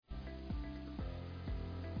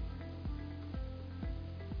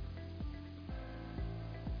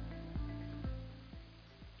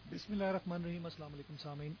بسم اللہ الرحمن الرحیم. السلام علیکم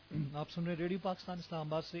سامعین، آپ سن رہے ریڈیو پاکستان اسلام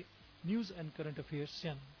آباد سے news and current affairs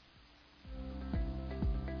channel.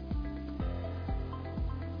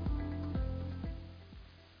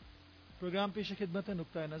 Programme پیش خدمت ہے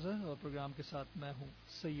نقطہ نظر، اور پروگرام کے ساتھ میں ہوں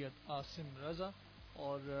سید عاصم رضا.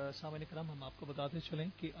 اور سامعین کرام، ہم آپ کو بتاتے چلیں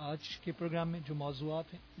کہ آج کے پروگرام میں جو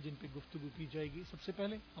موضوعات ہیں جن پہ گفتگو کی جائے گی، سب سے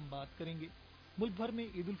پہلے ہم بات کریں گے ملک بھر میں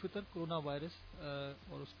عید الفطر کورونا وائرس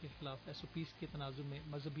اور اس کے خلاف SOPs کے تناظر میں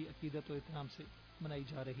مذہبی عقیدت و احترام سے منائی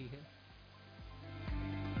جا رہی ہے.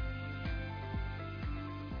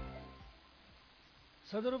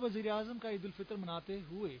 صدر و وزیر اعظم کا عید الفطر مناتے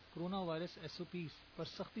ہوئے کورونا وائرس SOPs پر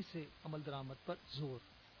سختی سے عمل درآمد پر زور.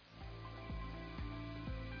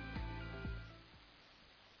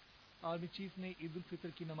 آرمی چیف نے عید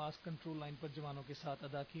الفطر کی نماز کنٹرول لائن پر جوانوں کے ساتھ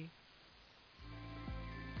ادا کی.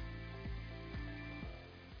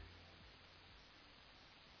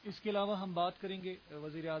 اس کے علاوہ ہم بات کریں گے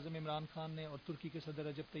وزیر اعظم عمران خان نے اور ترکی کے صدر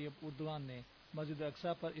رجب طیب اردوان نے مسجد اقصی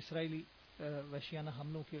پر اسرائیلی وحشیانہ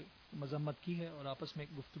حملوں کی مذمت کی ہے اور آپس میں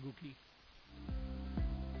گفتگو کی.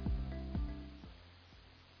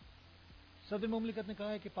 صدر مملکت نے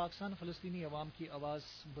کہا ہے کہ پاکستان فلسطینی عوام کی آواز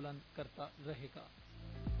بلند کرتا رہے گا.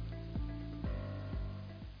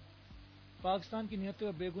 پاکستان کی نہتے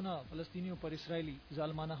اور بے گناہ فلسطینیوں پر اسرائیلی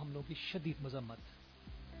ظالمانہ حملوں کی شدید مذمت.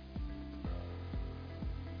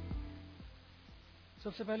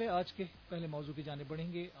 سب سے پہلے آج کے پہلے موضوع کی جانب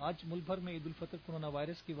بڑھیں گے. آج ملک بھر میں عید الفطر کورونا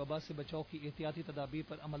وائرس کی وبا سے بچاؤ کی احتیاطی تدابیر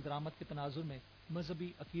پر عمل درآمد کے تناظر میں مذہبی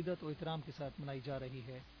عقیدت و احترام کے ساتھ منائی جا رہی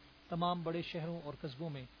ہے. تمام بڑے شہروں اور قصبوں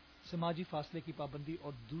میں سماجی فاصلے کی پابندی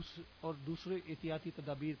اور دوسرے احتیاطی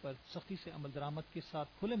تدابیر پر سختی سے عمل درآمد کے ساتھ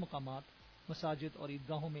کھلے مقامات، مساجد اور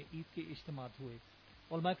عیدگاہوں میں عید کے اجتماعات ہوئے.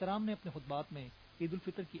 علماء کرام نے اپنے خطبات میں عید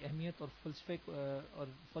الفطر کی اہمیت اور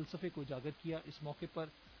فلسفے کو اجاگر کیا. اس موقع پر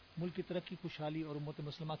ملک کی ترقی، خوشحالی اور امت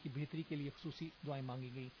مسلمہ کی بہتری کے لیے خصوصی دعائیں مانگی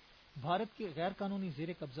گئیں. بھارت کے غیر قانونی زیر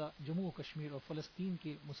قبضہ جموں و کشمیر اور فلسطین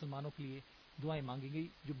کے مسلمانوں کے لیے دعائیں مانگی گئی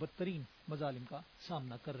جو بدترین مظالم کا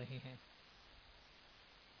سامنا کر رہے ہیں.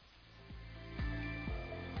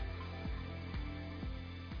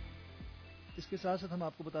 اس کے ساتھ ساتھ ہم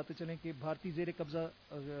آپ کو بتاتے چلیں کہ بھارتی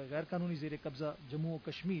غیر قانونی زیر قبضہ جموں و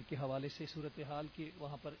کشمیر کے حوالے سے صورتحال کے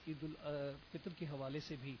وہاں پر عید الفطر کے حوالے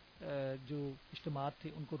سے بھی جو اجتماعات تھے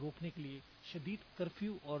ان کو روکنے کے لیے شدید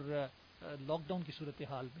کرفیو اور لاک ڈاؤن کی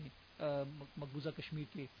صورتحال میں مقبوضہ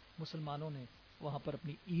کشمیر کے مسلمانوں نے وہاں پر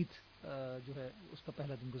اپنی عید جو ہے اس کا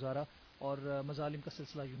پہلا دن گزارا اور مظالم کا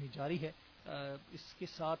سلسلہ یوں ہی جاری ہے. اس کے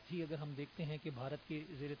ساتھ ہی اگر ہم دیکھتے ہیں کہ بھارت کے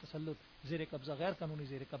زیر تسلط، زیر قبضہ، غیر قانونی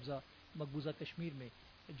زیر قبضہ مقبوضہ کشمیر میں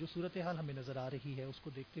جو صورتحال ہمیں نظر آ رہی ہے، اس کو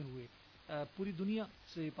دیکھتے ہوئے پوری دنیا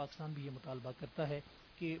سے پاکستان بھی یہ مطالبہ کرتا ہے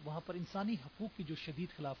کہ وہاں پر انسانی حقوق کی جو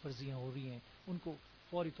شدید خلاف ورزیاں ہو رہی ہیں ان کو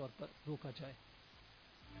فوری طور پر روکا جائے.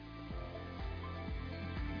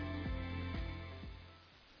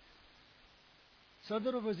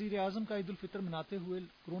 صدر و وزیر اعظم کا عید الفطر مناتے ہوئے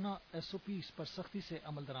کورونا SOPs پر سختی سے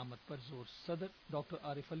عمل درآمد پر زور. صدر ڈاکٹر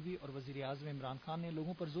عارف علوی اور وزیر اعظم عمران خان نے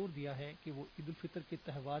لوگوں پر زور دیا ہے کہ وہ عید الفطر کے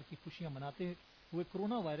تہوار کی خوشیاں مناتے ہوئے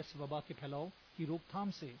کورونا وائرس وبا کے پھیلاؤ کی روک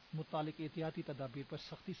تھام سے متعلق احتیاطی تدابیر پر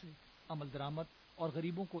سختی سے عمل درآمد اور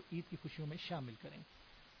غریبوں کو عید کی خوشیوں میں شامل کریں.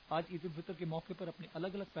 آج عید الفطر کے موقع پر اپنے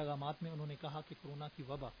الگ الگ پیغامات میں انہوں نے کہا کہ کورونا کی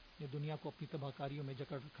وبا نے دنیا کو اپنی تباہ کاریوں میں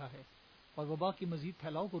جکڑ رکھا ہے اور وبا کی مزید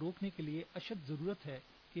پھیلاؤ کو روکنے کے لیے اشد ضرورت ہے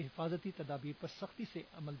کہ حفاظتی تدابیر پر سختی سے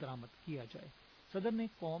عمل درآمد کیا جائے. صدر نے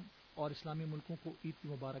قوم اور اسلامی ملکوں کو عید کی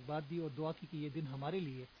مبارکباد دی اور دعا کی کہ یہ دن ہمارے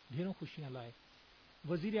لیے ڈھیروں خوشیاں لائے.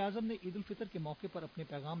 وزیر اعظم نے عید الفطر کے موقع پر اپنے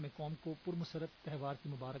پیغام میں قوم کو پرمسرت تہوار کی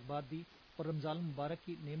مبارکباد دی اور رمضان المبارک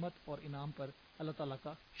کی نعمت اور انعام پر اللہ تعالیٰ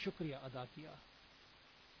کا شکریہ ادا کیا.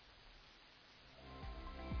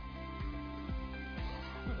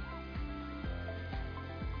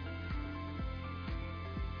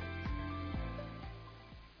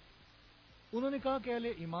 انہوں نے کہا کہ اہل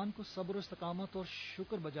ایمان کو صبر و استقامت اور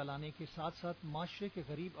شکر بجا لانے کے ساتھ ساتھ معاشرے کے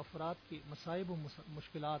غریب افراد کے مصائب و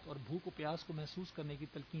مشکلات اور بھوک و پیاس کو محسوس کرنے کی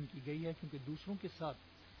تلقین کی گئی ہے، کیونکہ دوسروں کے ساتھ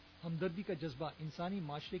ہمدردی کا جذبہ انسانی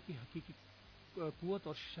معاشرے کی حقیقی قوت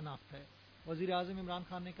اور شناخت ہے. وزیر اعظم عمران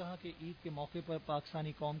خان نے کہا کہ عید کے موقع پر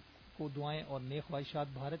پاکستانی قوم کو دعائیں اور نیک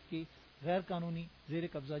خواہشات بھارت کے غیر قانونی زیر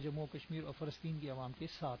قبضہ جموں و کشمیر اور فلسطین کی عوام کے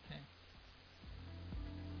ساتھ ہیں.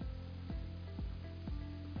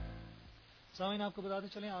 سامعین آپ کو بتاتے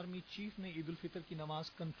چلیں، آرمی چیف نے عید الفطر کی نماز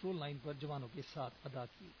کنٹرول لائن پر جوانوں کے ساتھ ادا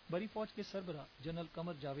کی. بڑی فوج کے سربراہ جنرل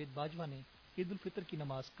قمر جاوید باجوہ نے عید الفطر کی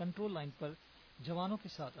نماز کنٹرول لائن پر جوانوں کے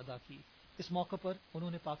ساتھ ادا کی. اس موقع پر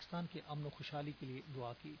انہوں نے پاکستان کے امن و خوشحالی کے لیے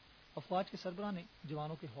دعا کی. افواج کے سربراہ نے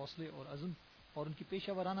جوانوں کے حوصلے اور عزم اور ان کی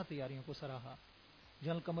پیشہ ورانہ تیاریوں کو سراہا.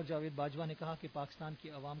 جنرل قمر جاوید باجوہ نے کہا کہ پاکستان کی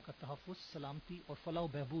عوام کا تحفظ، سلامتی اور فلاح و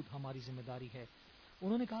بہبود ہماری ذمہ داری ہے۔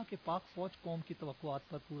 انہوں نے کہا کہ پاک فوج قوم کی توقعات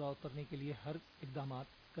پر پورا اترنے کے لیے ہر اقدامات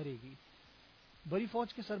کرے گی۔ بڑی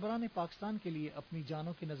فوج کے سربراہ نے پاکستان کے لیے اپنی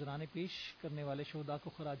جانوں کے نذرانے پیش کرنے والے شہداء کو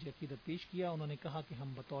خراج عقیدت پیش کیا۔ انہوں نے کہا کہ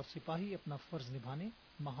ہم بطور سپاہی اپنا فرض نبھانے،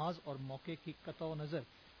 محاذ اور موقع کی قطع نظر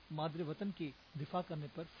مادر وطن کی دفاع کرنے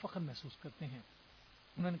پر فخر محسوس کرتے ہیں۔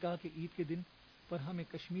 انہوں نے کہا کہ عید کے دن پر ہمیں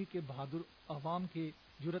کشمیر کے بہادر عوام کے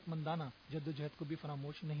جرأت مندانہ جدوجہد کو بھی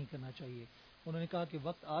فراموش نہیں کرنا چاہیے۔ انہوں نے کہا کہ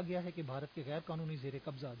وقت آ گیا ہے کہ بھارت کے غیر قانونی زیر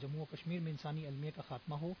قبضہ جموں و کشمیر میں انسانی المیہ کا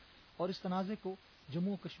خاتمہ ہو اور اس تنازع کو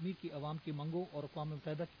جموں و کشمیر کی عوام کی منگوں اور اقوام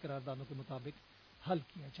متحدہ کی قراردادوں کے مطابق حل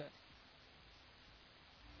کیا جائے۔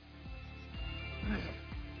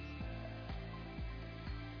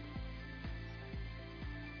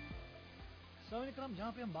 سامعین اکرام،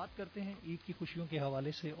 جہاں پہ ہم بات کرتے ہیں عید کی خوشیوں کے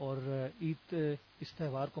حوالے سے اور عید اس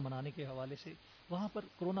تہوار کو منانے کے حوالے سے، وہاں پر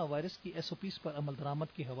کرونا وائرس کی ایس او پیز پر عمل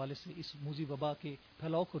درآمد کے حوالے سے اس موذی وبا کے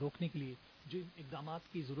پھیلاؤ کو روکنے کے لیے جو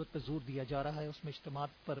اقدامات کی ضرورت پر زور دیا جا رہا ہے، اس میں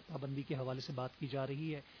اجتماعات پر پابندی کے حوالے سے بات کی جا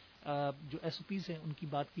رہی ہے، جو ایس او پیز ہیں ان کی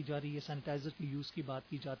بات کی جا رہی ہے، سینیٹائزر کی یوز کی بات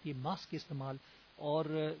کی جاتی ہے، ماسک کے استعمال اور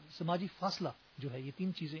سماجی فاصلہ جو ہے، یہ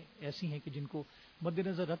تین چیزیں ایسی ہیں کہ جن کو مد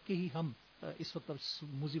نظر رکھ کے ہی ہم اس وقت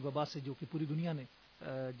موذی وبا سے، جو کہ پوری دنیا نے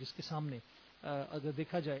جس کے سامنے اگر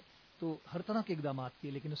دیکھا جائے تو ہر طرح کے اقدامات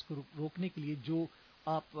کیے، لیکن اس کو روکنے کے لیے جو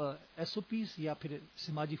آپ ایس او پیز یا پھر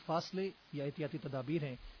سماجی فاصلے یا احتیاطی تدابیر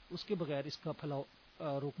ہیں، اس کے بغیر اس کا پھیلاؤ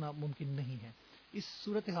روکنا ممکن نہیں ہے۔ اس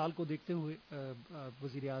صورتحال کو دیکھتے ہوئے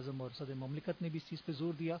وزیر اعظم اور صدر مملکت نے بھی اس چیز پہ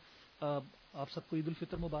زور دیا۔ آپ سب کو عید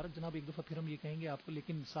الفطر مبارک جناب، ایک دفعہ پھر ہم یہ کہیں گے آپ کو،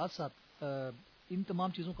 لیکن ساتھ ساتھ ان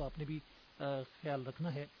تمام چیزوں کا آپ نے بھی خیال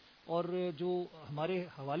رکھنا ہے۔ اور جو ہمارے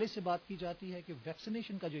حوالے سے بات کی جاتی ہے کہ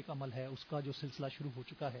ویکسینیشن کا جو ایک عمل ہے، اس کا جو سلسلہ شروع ہو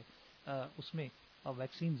چکا ہے، اس میں آپ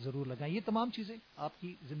ویکسین ضرور لگائیں۔ یہ تمام چیزیں آپ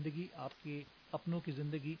کی زندگی، آپ کے اپنوں کی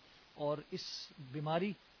زندگی اور اس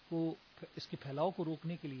بیماری کو، اس کے پھیلاؤ کو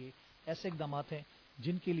روکنے کے لیے ایسے اقدامات ہیں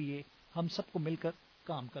جن کے لیے ہم سب کو مل کر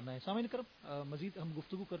کام کرنا ہے۔ سامعین کرام، مزید ہم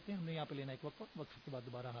گفتگو کرتے ہیں، ہم نے یہاں پہ لینا ایک وقفے کے بعد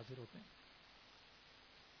دوبارہ حاضر ہوتے ہیں۔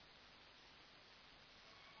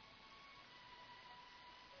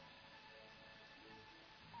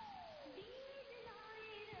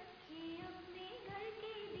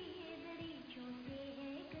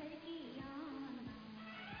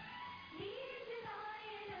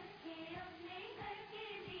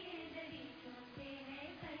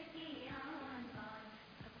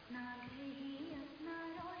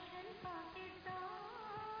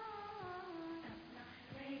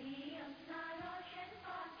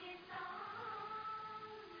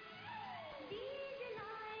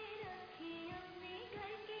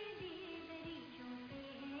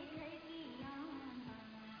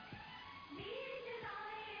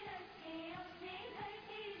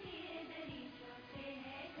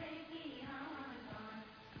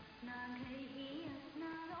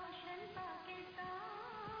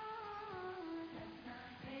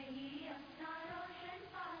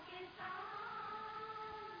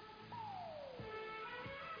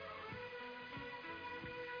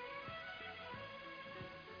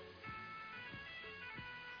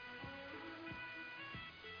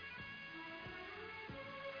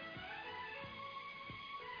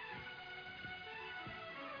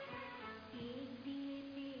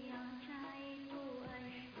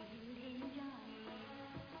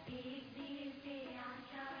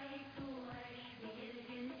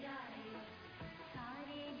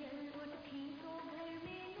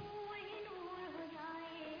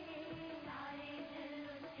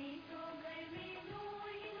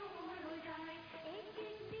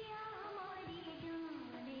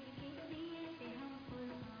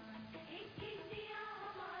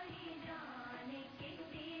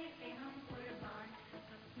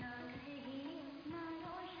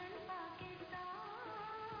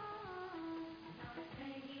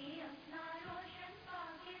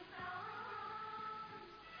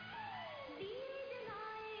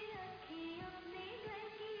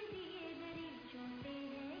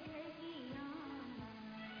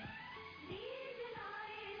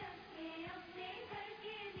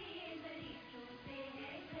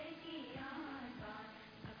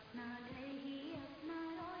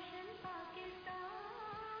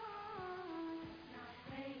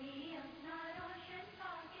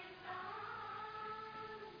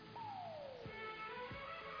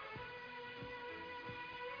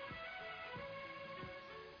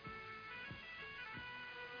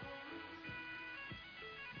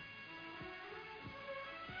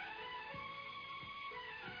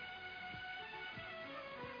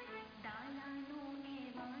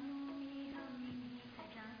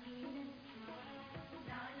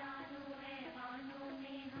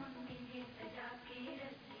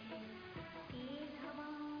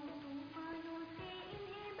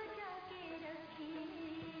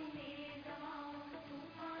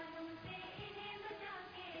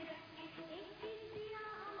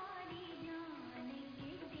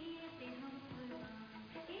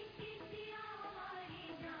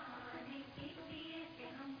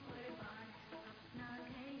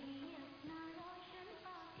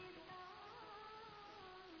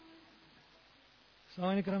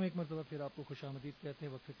 سامعین کرام، ایک مرتبہ پھر آپ کو خوش آمدید کہتے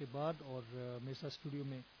ہیں وقفے کے بعد، اور میرے ساتھ اسٹوڈیو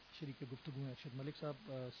میں شریک گفتگو ہیں ارشد ملک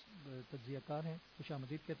صاحب، تجزیہ کار ہیں. خوش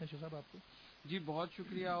آمدید کہتے ہیں شاہ صاحب آپ کو. جی بہت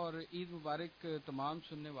شکریہ، اور عید مبارک تمام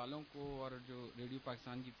سننے والوں کو، اور جو ریڈیو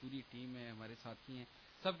پاکستان کی پوری ٹیم ہے، ہمارے ساتھی ہیں،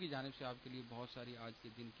 سب کی جانب سے آپ کے لیے بہت ساری آج کے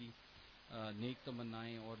دن کی نیک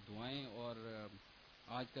تمنائیں اور دعائیں. اور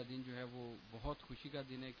آج کا دن جو ہے وہ بہت خوشی کا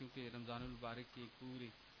دن ہے، کیونکہ رمضان المبارک کی پوری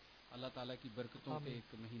اللہ تعالیٰ کی برکتوں کے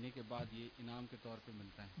ایک مہینے کے بعد یہ انعام کے طور پہ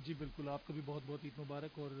ملتا ہے. جی بالکل، آپ کو بھی بہت بہت عید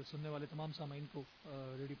مبارک، اور سننے والے تمام سامعین کو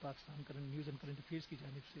radio Pakistan current news and current affairs کی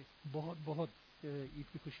جانب سے بہت بہت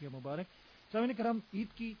عید کی خوشیاں مبارک. سامعین کرام،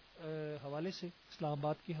 عید کی حوالے سے اسلام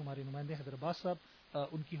آباد کے ہمارے نمائندے حیدرآباد صاحب،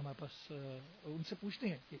 ان کی ہمارے پاس ان سے پوچھتے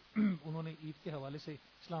ہیں کہ انہوں نے عید کے حوالے سے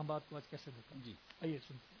اسلام آباد کو آج کیسے دیکھا. جی آئیے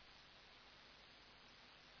سنتے ہیں.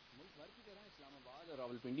 ملک بھر کی طرح اسلام آباد اور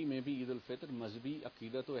راولپنڈی میں بھی عید الفطر مذہبی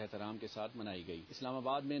عقیدت و احترام کے ساتھ منائی گئی. اسلام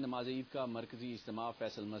آباد میں نماز عید کا مرکزی اجتماع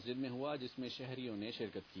فیصل مسجد میں ہوا، جس میں شہریوں نے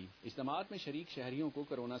شرکت کی. اجتماعات میں شریک شہریوں کو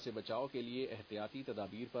کورونا سے بچاؤ کے لیے احتیاطی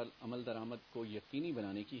تدابیر پر عمل درآمد کو یقینی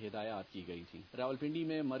بنانے کی ہدایات کی گئی تھیں. راولپنڈی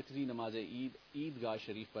میں مرکزی نماز عید عیدگاہ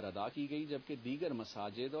شریف پر ادا کی گئی، جبکہ دیگر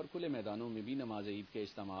مساجد اور کھلے میدانوں میں بھی نماز عید کے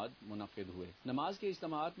اجتماعات منعقد ہوئے. نماز کے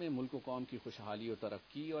اجتماعات میں ملک و قوم کی خوشحالی و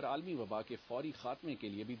ترقی اور عالمی وبا کے فوری خاتمے کے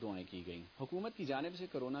لیے بھی دعائیں کی گئیں. حکومت کی جانب سے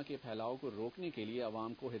کورونا کے پھیلاؤ کو روکنے کے لیے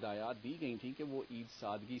عوام کو ہدایات دی گئی تھیں کہ وہ عید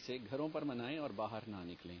سادگی سے گھروں پر منائیں اور باہر نہ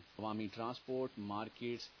نکلیں. عوامی ٹرانسپورٹ،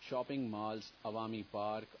 مارکیٹس، شاپنگ مالز، عوامی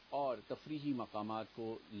پارک اور تفریحی مقامات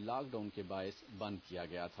کو لاک ڈاؤن کے باعث بند کیا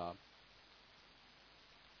گیا تھا.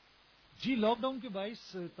 جی، لاک ڈاؤن کے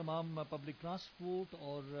باعث تمام پبلک ٹرانسپورٹ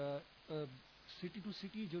اور سٹی ٹو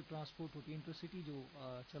سٹی جو ٹرانسپورٹ ہوتی ہے، انٹر سٹی جو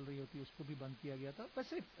چل رہی ہوتی ہے، اس کو بھی بند کیا گیا تھا.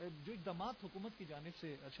 ویسے جو اقدامات حکومت کی جانب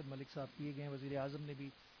سے ارشد ملک صاحب کیے گئے ہیں، وزیر اعظم نے بھی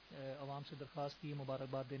عوام سے درخواست کی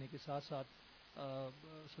مبارکباد دینے کے ساتھ ساتھ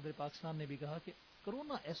صدر پاکستان نے بھی کہا کہ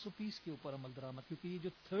کرونا ایس او پیز کے اوپر عمل درآمد، کیونکہ یہ جو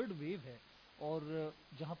تھرڈ ویو ہے، اور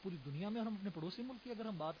جہاں پوری دنیا میں، اور ہم اپنے پڑوسی ملک کی اگر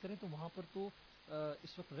ہم بات کریں تو وہاں پر تو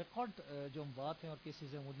اس وقت ریکارڈ جو اموات ہیں اور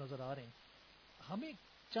کیسز ہیں وہ نظر آ رہے ہیں. ہمیں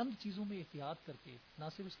چند چیزوں میں احتیاط کر کے نہ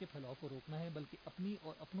صرف اس کے پھیلاؤ کو روکنا ہے، بلکہ اپنی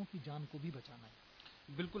اور اپنوں کی جان کو بھی بچانا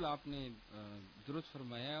ہے. بالکل آپ نے درست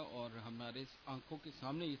فرمایا، اور ہمارے آنکھوں کے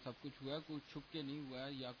سامنے یہ سب کچھ ہوا ہے، کوئی چھپ کے نہیں ہوا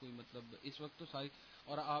ہے، یا کوئی مطلب اس وقت تو ساری.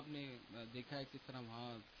 اور آپ نے دیکھا ہے کس طرح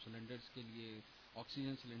وہاں سلنڈرز کے لیے،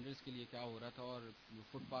 آکسیجن سلنڈرز کے لیے کیا ہو رہا تھا، اور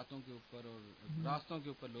فٹ پاتھوں کے اوپر اور راستوں کے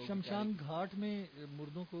اوپر لوگ شمشان گھاٹ میں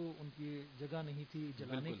مردوں کو ان کی جگہ نہیں تھی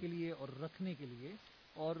جلانے کے لیے اور رکھنے کے لیے،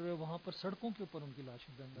 اور وہاں پر سڑکوں کے اوپر ان کی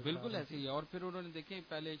لاشیں بالکل ایسے ہی. اور پھر انہوں نے دیکھیں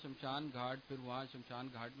پہلے شمشان گھاٹ، پھر وہاں شمشان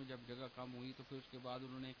گھاٹ میں جب جگہ کم ہوئی تو پھر اس کے بعد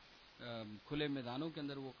انہوں نے کھلے میدانوں کے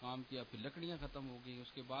اندر وہ کام کیا، پھر لکڑیاں ختم ہو گئی.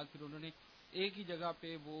 اس کے بعد پھر انہوں نے ایک ہی جگہ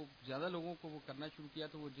پہ وہ زیادہ لوگوں کو وہ کرنا شروع کیا،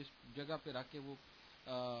 تو وہ جس جگہ پہ رکھ کے وہ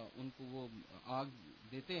ان کو وہ آگ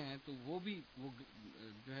دیتے ہیں تو وہ بھی وہ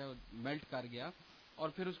جو ہے میلٹ کر گیا. اور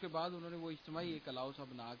پھر اس کے بعد انہوں نے وہ اجتماعی ایک الاؤ سا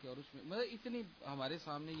بنا کے، اور اس میں مطلب اتنی ہمارے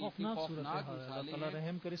سامنے یہ خوفناک مثالیں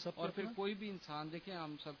ہیں. اور پھر کوئی بھی انسان دیکھیں،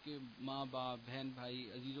 ہم سب کے ماں باپ، بہن بھائی،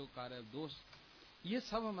 عزیز و اقارب، دوست، یہ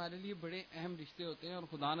سب ہمارے لیے بڑے اہم رشتے ہوتے ہیں. اور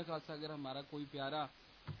خدا نہ خواستہ اگر ہمارا کوئی پیارا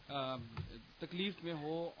تکلیف میں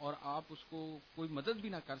ہو اور آپ اس کو کوئی مدد بھی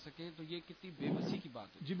نہ کر سکیں تو یہ کتنی بے بسی کی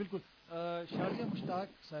بات ہے. جی بالکل. شازیہ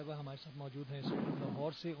مشتاق صاحبہ ہمارے ساتھ موجود ہیں اس وقت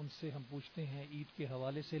لاہور سے. ان سے ہم پوچھتے ہیں عید کے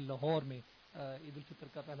حوالے سے لاہور میں عید الفطر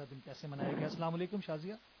کا پہلا دن کیسے منایا گیا. السلام علیکم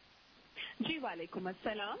شازیہ. جی وعلیکم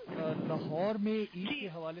السلام. لاہور میں عید کے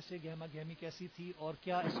حوالے سے گہما گہمی کیسی تھی، اور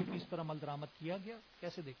کیا ایس او پیز پر عمل درآمد کیا گیا،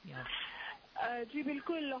 کیسے دیکھتی ہیں آپ؟ جی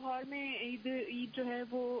بالکل، لاہور میں عید جو ہے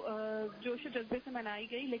وہ جوش و جذبے سے منائی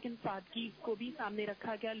گئی، لیکن سادگی کو بھی سامنے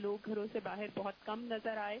رکھا گیا. لوگ گھروں سے باہر بہت کم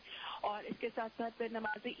نظر آئے، اور اس کے ساتھ ساتھ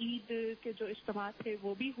نماز عید کے جو اجتماع تھے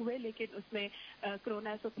وہ بھی ہوئے، لیکن اس میں کرونا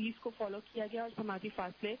ایس او پیز کو فالو کیا گیا اور سماجی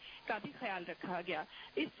فاصلے کا بھی خیال رکھا گیا.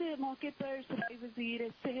 اس موقع پر صوبائی وزیر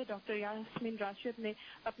صحت ڈاکٹر یاسمین راشد نے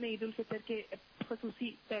اپنے عید الفطر کے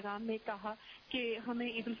خصوصی پیغام میں کہا کہ ہمیں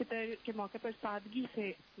عید الفطر کے موقع پر سادگی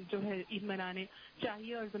سے جو ہے عید منانے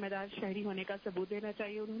چاہیے اور ذمہ دار شہری ہونے کا ثبوت دینا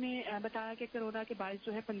چاہیے. انہوں نے بتایا کہ کورونا کے باعث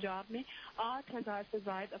جو ہے پنجاب میں 8,000 سے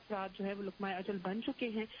زائد افراد جو ہے وہ لقمہ اجل بن چکے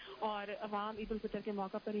ہیں، اور عوام عید الفطر کے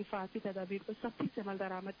موقع پر حفاظتی تدابیر کو سختی سے عمل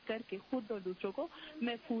درآمد کر کے خود اور دوسروں کو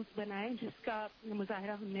محفوظ بنائیں، جس کا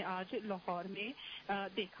مظاہرہ ہم نے آج لاہور میں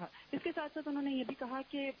دیکھا. اس کے ساتھ ساتھ انہوں نے یہ بھی کہا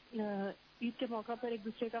کہ عید کے موقع پر ایک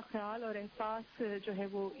دوسرے کا خیال اور احساس جو ہے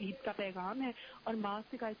وہ عید کا پیغام ہے، اور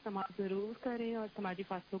ماسک کا استعمال ضرور کریں اور سماجی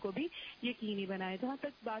فاصلوں کو بھی یقینی بنائیں. جہاں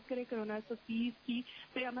تک بات کریں کورونا ایس او پیز کی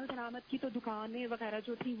پہ عمل درآمد کی، تو دکانیں وغیرہ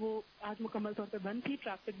جو تھی وہ آج مکمل طور پہ بند تھی،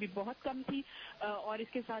 ٹریفک بھی بہت کم تھی، اور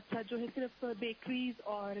اس کے ساتھ ساتھ جو ہے صرف بیکریز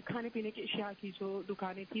اور کھانے پینے کی اشیاء کی جو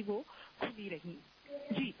دکانیں تھی وہ کھلی رہی.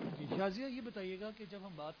 جی شازیہ یہ بتائیے گا کہ جب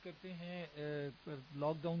ہم بات کرتے ہیں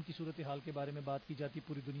لاک ڈاؤن کی صورتحال کے بارے میں بات کی جاتی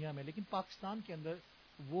پوری دنیا میں، لیکن پاکستان کے اندر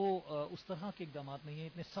وہ اس طرح کے اقدامات نہیں ہیں،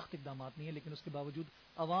 اتنے سخت اقدامات نہیں ہیں، لیکن اس کے باوجود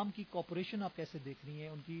عوام کی کوپریشن آپ کیسے دیکھ رہی ہیں؟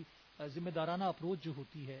 ان کی ذمہ دارانہ اپروچ جو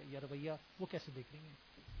ہوتی ہے یا رویہ، وہ کیسے دیکھ رہی ہیں؟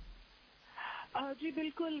 جی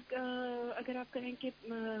بالکل، اگر آپ کہیں کہ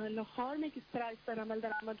لاہور میں کس طرح اس پر عمل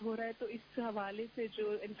درآمد ہو رہا ہے، تو اس حوالے سے جو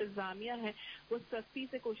انتظامیہ ہے وہ سختی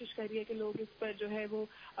سے کوشش کر رہی ہے کہ لوگ اس پر جو ہے وہ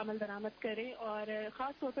عمل درآمد کریں، اور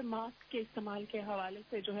خاص طور پہ ماسک کے استعمال کے حوالے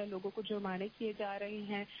سے جو ہے لوگوں کو جرمانے کیے جا رہے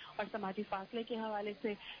ہیں، اور سماجی فاصلے کے حوالے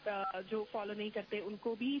سے جو فالو نہیں کرتے ان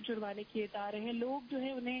کو بھی جرمانے کیے جا رہے ہیں۔ لوگ جو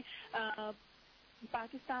ہے انہیں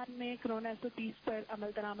پاکستان میں کرونا SOPs پر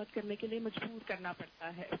عمل درآمد کرنے کے لیے مجبور کرنا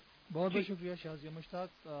پڑتا ہے۔ بہت بہت شکریہ شازیہ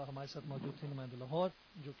مشتاق، ہمارے ساتھ موجود تھے نمائندہ لاہور،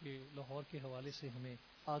 جو کہ لاہور کے حوالے سے ہمیں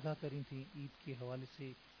آگاہ کری تھیں عید کے حوالے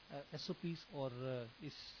سے SOPs اور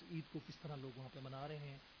اس عید کو کس طرح لوگ وہاں پہ منا رہے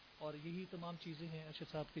ہیں، اور یہی تمام چیزیں ہیں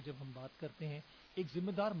ارشد صاحب کہ جب ہم بات کرتے ہیں ایک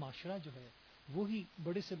ذمہ دار معاشرہ جو ہے وہی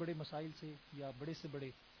بڑے سے بڑے مسائل سے یا بڑے سے بڑے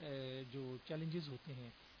جو چیلنجز ہوتے ہیں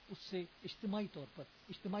اس سے اجتماعی طور پر،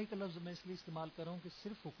 اجتماعی کا لفظ میں اس لیے استعمال کر رہا ہوں کہ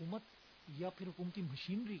صرف حکومت یا پھر حکومتی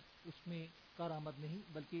مشینری اس میں کارآمد نہیں،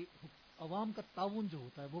 بلکہ عوام کا تعاون جو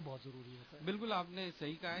ہوتا ہے وہ بہت ضروری ہوتا ہے۔ بالکل آپ نے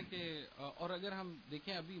صحیح کہا ہے کہ اور اگر ہم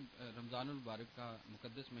دیکھیں ابھی رمضان المبارک کا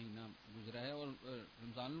مقدس مہینہ گزرا ہے، اور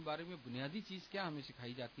رمضان المبارک میں بنیادی چیز کیا ہمیں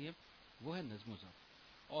سکھائی جاتی ہے، وہ ہے نظم و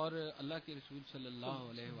ضبط، اور اللہ کے رسول صلی اللہ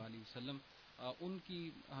علیہ وآلہ وسلم ان کی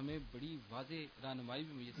ہمیں بڑی واضح رہنمائی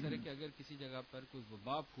بھی میسر ہے کہ اگر کسی جگہ پر کوئی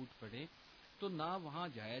وبا پھوٹ پڑے تو نہ وہاں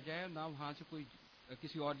جایا جائے، نہ وہاں سے کوئی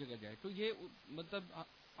کسی اور جگہ جائے۔ تو یہ مطلب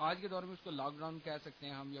آج کے دور میں اس کو لاک ڈاؤن کہہ سکتے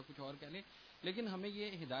ہیں ہم، یا کچھ اور کہہ لیں، لیکن ہمیں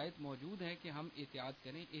یہ ہدایت موجود ہے کہ ہم احتیاط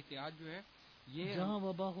کریں۔ احتیاط جو ہے یہ جہاں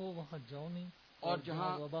وبا ہو وہاں جاؤ نہیں، اور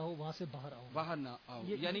جہاں وبا ہو وہاں سے باہر نہ آؤ،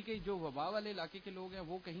 یعنی کہ جو وبا والے علاقے کے لوگ ہیں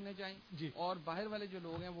وہ کہیں نہ جائیں، جی، اور باہر والے جو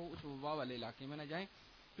لوگ ہیں وہ اس وبا والے علاقے میں نہ جائیں۔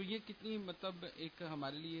 تو یہ کتنی مطلب ایک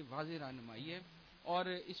ہمارے لیے واضح رہنمائی ہے، اور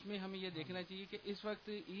اس میں ہمیں یہ دیکھنا چاہیے کہ اس وقت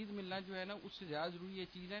عید ملنا جو ہے نا اس سے زیادہ ضروری یہ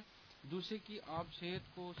چیز ہے دوسرے کی آپ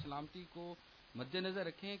صحت کو، سلامتی کو مد نظر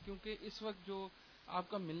رکھیں، کیونکہ اس وقت جو آپ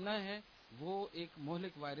کا ملنا ہے وہ ایک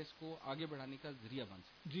مہلک وائرس کو آگے بڑھانے کا ذریعہ بن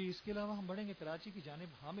سکتا ہے۔ جی، اس کے علاوہ ہم بڑھیں گے کراچی کی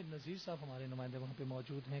جانب۔ حامد نذیر صاحب ہمارے نمائندے وہاں پہ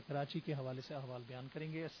موجود ہیں، کراچی کے حوالے سے احوال بیان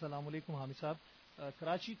کریں گے۔ السلام علیکم حامد صاحب،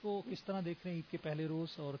 کراچی کو کس طرح دیکھ رہے ہیں عید کے پہلے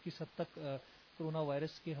روز، اور کس حد تک کورونا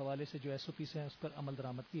وائرس کے حوالے سے جو SOPs ہیں اس پر عمل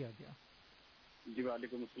درآمد کیا گیا؟ جی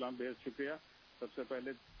وعلیکم السلام، بہت شکریہ۔ سب سے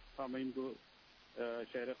پہلے سامعین کو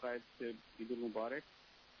شہر قائد سے عید المبارک۔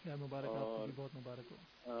 خیر مبارک، آپ کو بھی بہت مبارک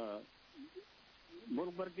ہو۔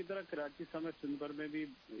 ملک بھر کی طرح کراچی سمیت سندھ بھر میں بھی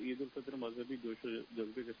عید الفطر مذہبی جوش و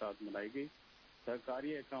جذبے کے ساتھ منائی گئی۔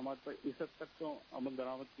 سرکاری احکامات پر اس حد تک تو عمل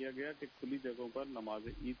درآمد کیا گیا کہ کھلی جگہوں پر نماز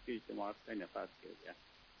عید کے اجتماعات کا انعقاد کیا گیا،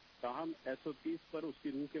 تاہم SOPs پر اس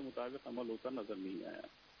کی روح کے مطابق عمل ہوتا نظر نہیں آیا۔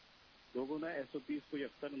 لوگوں نے SOPs کو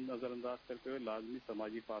یکسر نظر انداز کرتے ہوئے لازمی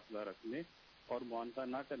سماجی فاصلہ رکھنے اور معانقہ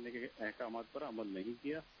نہ کرنے کے احکامات پر عمل نہیں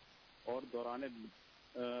کیا، اور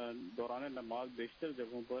دوران نماز بیشتر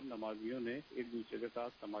جگہوں پر نمازیوں نے ایک دوسرے کے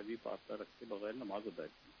ساتھ سماجی فاصلہ رکھے بغیر نماز ادا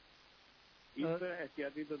کی۔ عید پر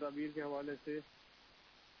احتیاطی تدابیر کے حوالے سے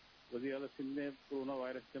وزیر اعلیٰ سندھ نے کورونا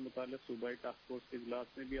وائرس سے متعلق صوبائی ٹاسک فورس کے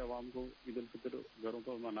اجلاس میں بھی عوام کو عید الفطر گھروں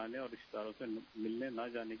پر منانے اور رشتہ داروں سے ملنے نہ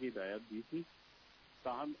جانے کی ہدایت دی تھی،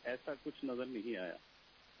 تاہم ایسا کچھ نظر نہیں آیا۔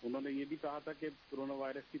 انہوں نے یہ بھی کہا تھا کہ کورونا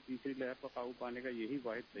وائرس کی تیسری لہر پر قابو پانے کا یہی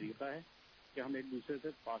واحد طریقہ ہے کہ ہم ایک دوسرے سے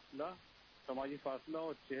سماجی فاصلہ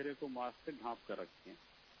اور چہرے کو ماسک سے ڈھانپ کر رکھیں،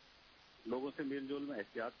 لوگوں سے میل جول میں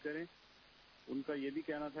احتیاط کریں۔ ان کا یہ بھی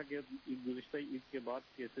کہنا تھا کہ گزشتہ عید کے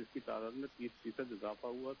بعد کیسز کی تعداد میں 30% اضافہ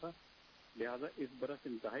ہوا تھا، لہذا اس برس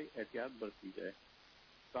انتہائی احتیاط برتی جائے۔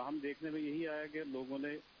 تاہم دیکھنے میں یہی آیا کہ لوگوں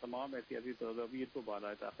نے تمام احتیاطی تدابیر کو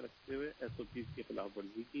بالائے طاقت رکھتے ہوئے SOPs کی خلاف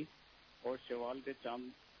ورزی کی، اور شوال کے چاند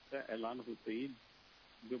کا اعلان ہوتے ہی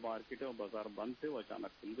جو مارکیٹیں اور بازار بند تھے وہ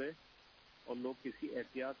اچانک کھل گئے، اور لوگ کسی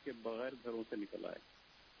احتیاط کے بغیر گھروں سے نکل آئے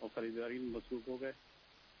اور خریداری میں مصروف ہو گئے۔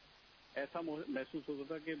 ایسا محسوس ہوتا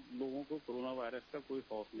تھا کہ لوگوں کو کورونا وائرس کا کوئی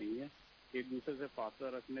خوف نہیں ہے۔ ایک دوسرے سے فاصلہ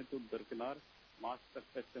رکھنے تو درکنار ماسک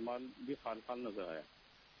تک کا استعمال بھی خال نظر آیا۔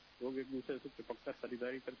 لوگ ایک دوسرے سے چپک کر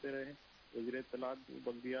خریداری کرتے رہے۔ وزیر اطلاعات و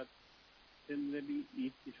بلدیات سندھ نے بھی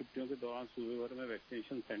عید کی چھٹیوں کے دوران صوبے بھر میں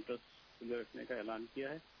ویکسینیشن سینٹرز کھلے رکھنے کا اعلان کیا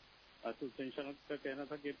ہے۔ ایسوسیشن کا کہنا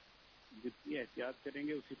تھا کہ جتنی احتیاط کریں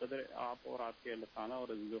گے اسی قدر آپ اور آپ کے اہل خانہ اور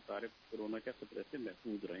عزیز و اقارب کورونا کے خطرے سے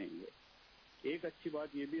محفوظ رہیں گے۔ ایک اچھی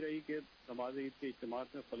بات یہ بھی رہی کہ نماز عید کے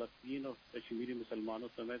اجتماعات میں فلسطین اور کشمیری مسلمانوں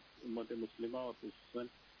سمیت امت مسلمہ اور خصوصاً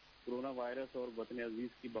کورونا وائرس اور وطن عزیز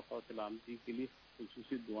کی بقا و سلامتی کے لیے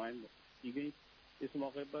خصوصی دعائیں کی گئیں۔ اس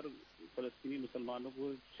موقع پر فلسطینی مسلمانوں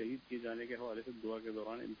کو شہید کیے جانے کے حوالے سے دعا کے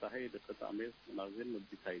دوران انتہائی رقت آمیز مناظر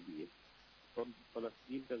دکھائی دیے اور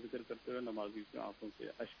فلسطین کا ذکر کرتے ہوئے نمازی کی آنکھوں سے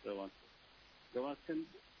اشک روان تھے. گواہ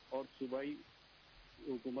سندھ اور صوبائی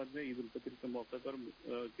حکومت نے عید الفطر کے موقع پر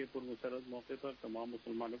کے پرمسرت موقع پر تمام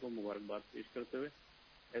مسلمانوں کو مبارکباد پیش کرتے ہوئے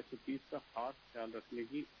SOPs کا خاص خیال رکھنے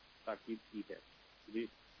کی تاکید کی ہے. جی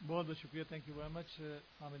بہت بہت شکریہ. تھینک یو ویری مچ.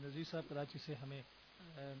 حامد نذیر صاحب کراچی سے ہمیں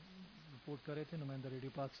رپورٹ کر رہے تھے، نمائندہ ریڈیو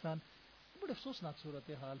پاکستان. بڑی افسوسناک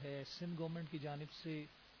صورتحال ہے. سندھ گورنمنٹ کی جانب سے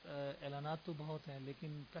اعلانات تو بہت ہیں،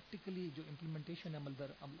 لیکن پریکٹیکلی جو امپلیمنٹیشن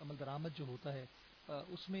عمل درآمد جو ہوتا ہے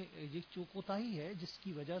اس میں یہ کوتاہی ہے، جس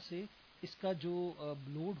کی وجہ سے اس کا جو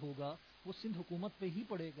لوڈ ہوگا وہ سندھ حکومت پہ ہی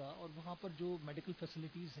پڑے گا. اور وہاں پر جو میڈیکل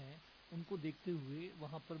فیسلٹیز ہیں ان کو دیکھتے ہوئے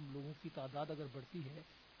وہاں پر لوگوں کی تعداد اگر بڑھتی ہے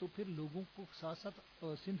تو پھر لوگوں کو ساتھ ساتھ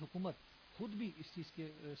سندھ حکومت خود بھی اس چیز کے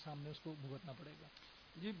سامنے اس کو بھگتنا پڑے گا.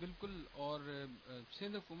 جی بالکل. اور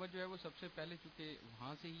سندھ حکومت جو ہے وہ سب سے پہلے، چونکہ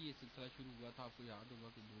وہاں سے ہی یہ سلسلہ شروع ہوا تھا، آپ کو یاد ہوگا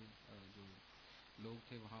کہ جو لوگ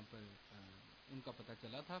تھے وہاں پر ان کا پتہ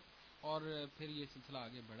چلا تھا اور پھر یہ سلسلہ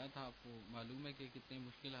آگے بڑھا تھا. آپ کو معلوم ہے کہ کتنے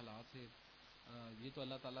مشکل حالات سے یہ تو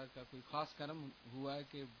اللہ تعالیٰ کا کوئی خاص کرم ہوا ہے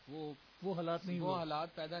کہ وہ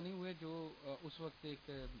حالات پیدا نہیں ہوئے جو اس وقت ایک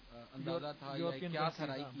اندازہ تھا یا کیا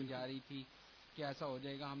سرائی کی جا رہی تھی کہ ایسا ہو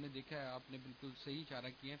جائے گا. ہم نے دیکھا ہے، آپ نے بالکل صحیح اشارہ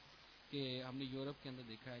کیا کہ ہم نے یورپ کے اندر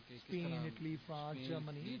دیکھا ہے کہ اسپین، اٹلی، فرانس،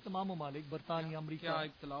 جرمنی، تمام ممالک، برطانیہ، امریکہ، کیا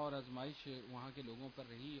ابتلا اور آزمائش وہاں کے لوگوں پر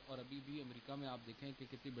رہی. اور ابھی بھی امریکہ میں آپ دیکھیں کہ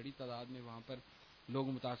کتنی بڑی تعداد میں وہاں پر لوگ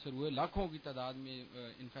متاثر ہوئے، لاکھوں کی تعداد میں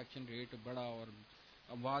انفیکشن ریٹ بڑھا اور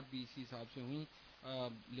اموات بھی اسی حساب سے ہوئیں.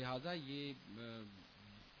 لہذا یہ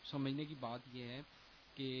سمجھنے کی بات یہ ہے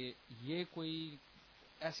کہ یہ کوئی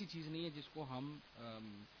ایسی چیز نہیں ہے جس کو ہم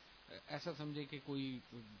ایسا سمجھے کہ کوئی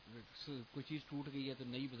چیز ٹوٹ گئی ہے تو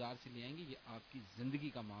نئی بازار سے لے آئیں گے. یہ آپ کی زندگی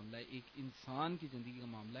کا معاملہ ہے، ایک انسان کی زندگی کا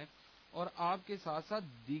معاملہ ہے اور آپ کے ساتھ ساتھ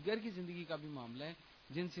دیگر کی زندگی کا بھی معاملہ ہے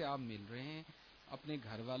جن سے آپ مل رہے ہیں، اپنے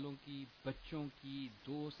گھر والوں کی، بچوں کی،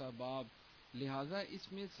 دوست احباب. لہٰذا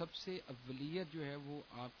اس میں سب سے اولیت جو ہے وہ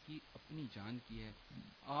آپ کی اپنی جان کی ہے.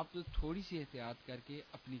 آپ تھوڑی سی احتیاط کر کے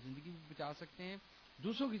اپنی زندگی بھی بچا سکتے ہیں،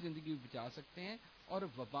 دوسروں کی زندگی بھی بچا سکتے ہیں. اور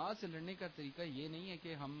وبا سے لڑنے کا طریقہ یہ نہیں ہے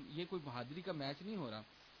کہ یہ کوئی بہادری کا میچ نہیں ہو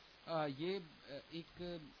رہا. یہ ایک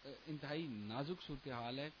انتہائی نازک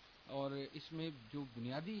صورتحال ہے اور اس میں جو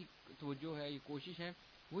بنیادی توجہ ہے، یہ کوشش ہے،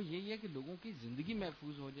 وہ یہی ہے کہ لوگوں کی زندگی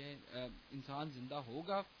محفوظ ہو جائے. انسان زندہ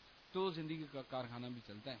ہوگا تو زندگی کا کارخانہ بھی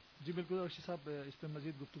چلتا ہے. جی بالکل. ارشد صاحب اس پہ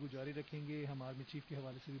مزید گفتگو جاری رکھیں گے. ہم آرمی چیف کے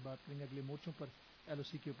حوالے سے بھی بات کریں گے. اگلے مورچوں پر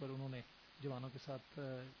LOC کے اوپر انہوں نے جوانوں کے ساتھ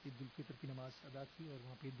عید الفطر کی نماز ادا کی اور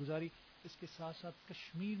وہاں پہ عید گزاری. اس کے ساتھ ساتھ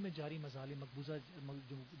کشمیر میں جاری مظالم، مقبوضہ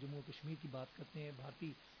جموں و کشمیر کی بات کرتے ہیں.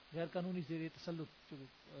 بھارتی غیر قانونی زیر تسلط جو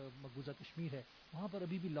مقبوضہ کشمیر ہے، وہاں پر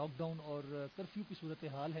ابھی بھی لاک ڈاؤن اور کرفیو کی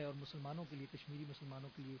صورتحال ہے اور مسلمانوں کے لیے، کشمیری مسلمانوں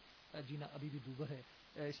کے لیے جینا ابھی بھی دوبھر ہے.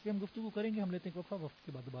 اس پہ ہم گفتگو کریں گے. ہم لیتے ہیں وقفہ، وقت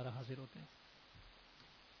کے بعد دوبارہ حاضر ہوتے ہیں.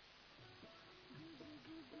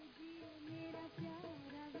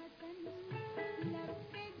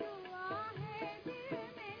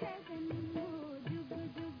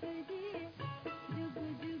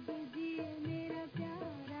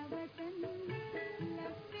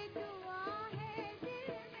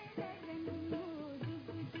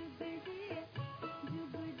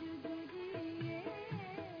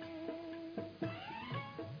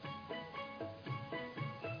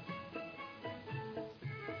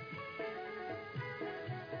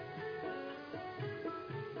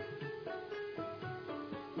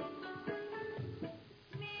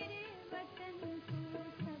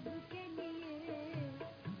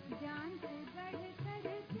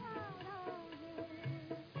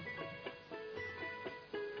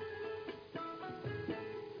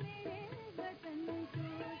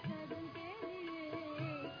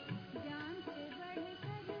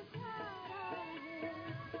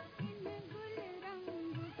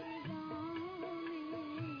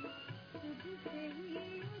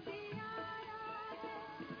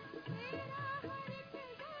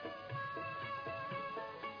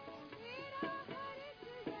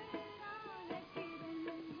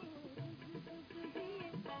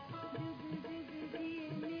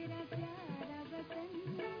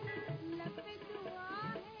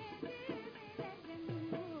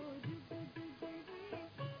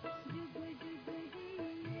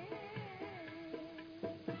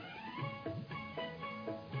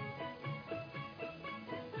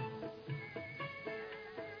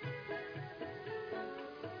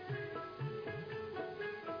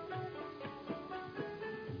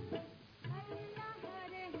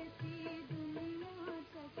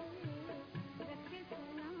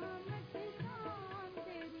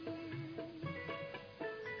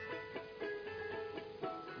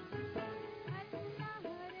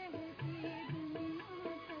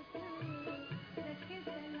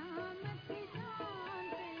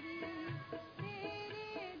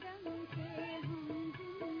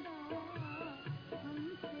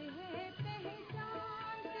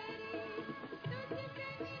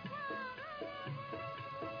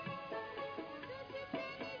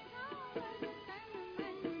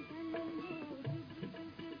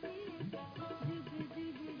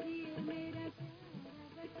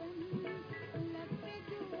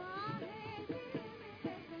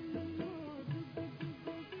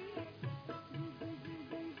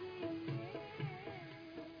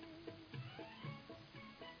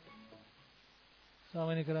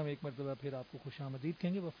 سامعین کرام، ایک مرتبہ پھر آپ کو خوش آمدید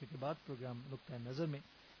کہیں گے وقفے کے بعد پروگرام نقطہ نظر میں،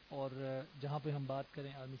 اور جہاں پہ ہم بات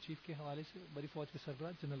کریں آرمی چیف کے حوالے سے. بڑی فوج کے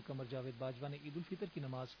سربراہ جنرل قمر جاوید باجوہ نے عید الفطر کی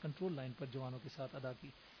نماز کنٹرول لائن پر جوانوں کے ساتھ ادا کی.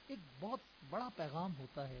 ایک بہت بڑا پیغام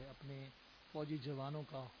ہوتا ہے اپنے فوجی جوانوں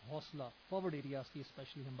کا حوصلہ فارورڈ ایریاز کی،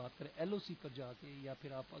 اسپیشلی ہم بات کریں ایل او سی پر جا کے یا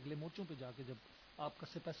پھر آپ اگلے مورچوں پہ جا کے جب آپ کا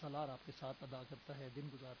سپہ سالار آپ کے ساتھ ادا کرتا ہے، دن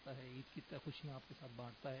گزارتا ہے، عید کی خوشیاں آپ کے ساتھ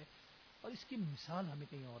بانٹتا ہے، اور اس کی مثال ہمیں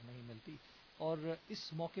کہیں اور نہیں ملتی. اور اس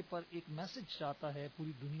موقع پر ایک میسج چاہتا ہے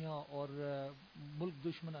پوری دنیا اور ملک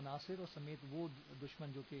دشمن عناصر اور سمیت وہ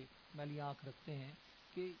دشمن جو کہ میلی آنکھ رکھتے ہیں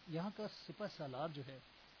کہ یہاں کا سپہ سالار جو ہے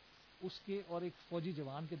اس کے اور ایک فوجی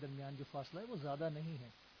جوان کے درمیان جو فاصلہ ہے وہ زیادہ نہیں ہے.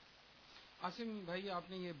 عاصم بھائی، آپ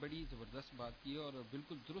نے یہ بڑی زبردست بات کی اور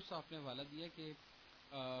بالکل درست آپ نے حوالہ دیا کہ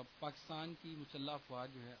پاکستان کی مسلح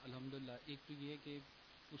افواج جو ہے الحمدللہ، ایک تو یہ ہے کہ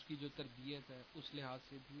اس کی جو تربیت ہے اس لحاظ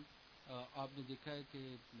سے بھی آپ نے دیکھا ہے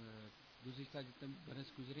کہ گزشتہ جتنے برس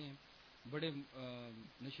گزرے ہیں بڑے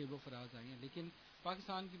نشیب و فراز آئے ہیں، لیکن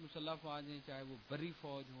پاکستان کی مسلح افواج ہیں، چاہے وہ بری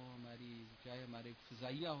فوج ہو ہماری، چاہے ہمارے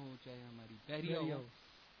فضائیہ ہو، چاہے ہماری بحریہ ہو،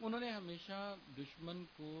 انہوں نے ہمیشہ دشمن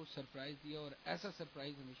کو سرپرائز دیا اور ایسا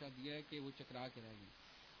سرپرائز ہمیشہ دیا ہے کہ وہ چکرا کے رہ گئے.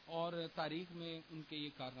 اور تاریخ میں ان کے یہ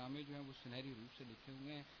کارنامے جو ہیں وہ سنہری روپ سے لکھے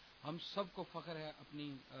ہوئے ہیں. ہم سب کو فخر ہے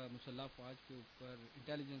اپنی مسلح افواج کے اوپر،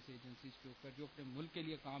 انٹیلیجنس ایجنسیز کے اوپر، جو اپنے ملک کے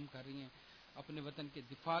لیے کام کر رہی ہیں، اپنے وطن کے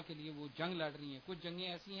دفاع کے لیے وہ جنگ لڑ رہی ہیں. کچھ جنگیں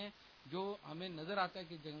ایسی ہیں جو ہمیں نظر آتا ہے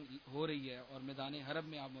کہ جنگ ہو رہی ہے اور میدان حرب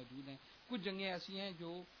میں آپ موجود ہیں. کچھ جنگیں ایسی ہیں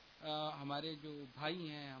جو ہمارے جو بھائی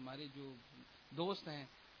ہیں، ہمارے جو دوست ہیں،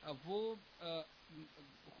 وہ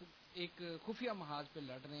ایک خفیہ محاذ پہ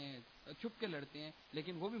لڑ رہے ہیں، چھپ کے لڑتے ہیں،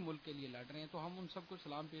 لیکن وہ بھی ملک کے لیے لڑ رہے ہیں. تو ہم ان سب کو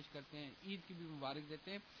سلام پیش کرتے ہیں، عید کی بھی مبارک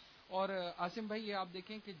دیتے ہیں. اور عاصم بھائی، یہ آپ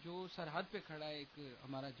دیکھیں کہ جو سرحد پہ کھڑا ہے ایک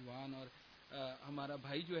ہمارا جوان اور ہمارا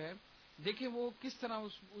بھائی جو ہے، دیکھیں وہ کس طرح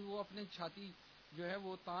وہ اپنے چھاتی جو ہے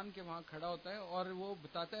وہ تان کے وہاں کھڑا ہوتا ہے اور وہ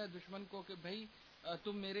بتاتا ہے دشمن کو کہ بھائی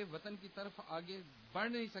تم میرے وطن کی طرف آگے بڑھ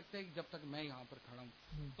نہیں سکتے جب تک میں یہاں پر کھڑا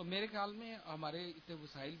ہوں. تو میرے خیال میں ہمارے اتنے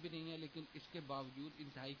وسائل بھی نہیں ہیں، لیکن اس کے باوجود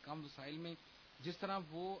انتہائی کم وسائل میں جس طرح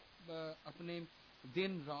وہ اپنے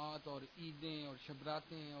دن رات اور عیدیں اور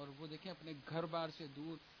شبراتیں اور وہ دیکھیں اپنے گھر بار سے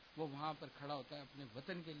دور وہ وہاں پر کھڑا ہوتا ہے اپنے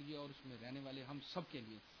وطن کے لیے اور اس میں رہنے والے ہم سب کے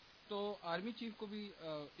لیے. تو آرمی چیف کو بھی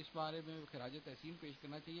اس بارے میں خراج تحسین پیش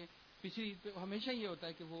کرنا چاہیے. پچھلی عید پہ ہمیشہ یہ ہوتا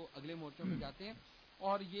ہے کہ وہ اگلے مورچوں پہ جاتے ہیں،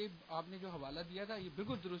 اور یہ آپ نے جو حوالہ دیا تھا یہ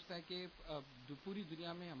بالکل درست ہے کہ پوری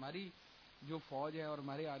دنیا میں ہماری جو فوج ہے اور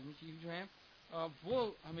ہمارے آرمی چیف جو ہیں وہ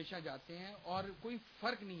ہمیشہ جاتے ہیں اور کوئی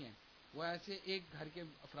فرق نہیں ہے. وہ ایسے ایک گھر کے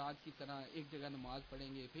افراد کی طرح ایک جگہ نماز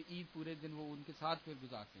پڑھیں گے، پھر عید پورے دن وہ ان کے ساتھ پھر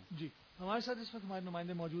گزارتے ہیں. جی، ہمارے ساتھ اس وقت ہمارے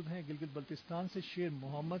نمائندے موجود ہیں گلگت بلتستان سے شیر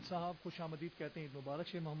محمد صاحب. خوش آمدید کہتے ہیں، عید مبارک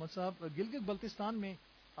شیر محمد صاحب. گلگت بلتستان میں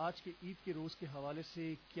آج کے عید کے روز کے حوالے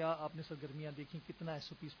سے کیا آپ نے سرگرمیاں دیکھیں؟ کتنا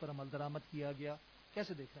ایس او پیز پر عمل درآمد کیا گیا؟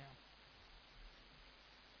 کیسے دیکھ رہے ہیں آپ؟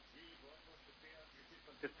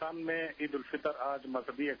 بلتستان میں عید الفطر آج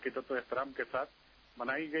مذہبی عقیدت و احترام کے ساتھ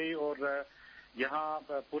منائی گئی، اور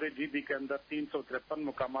یہاں پورے جی بی کے اندر 353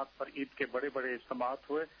 مقامات پر عید کے بڑے بڑے اجتماعات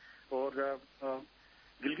ہوئے. اور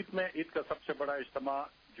گلگت میں عید کا سب سے بڑا اجتماع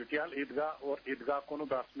جٹیال عیدگاہ اور عیدگاہ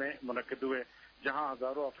کونوداس میں منعقد ہوئے، جہاں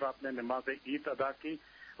ہزاروں افراد نے نماز عید ادا کی.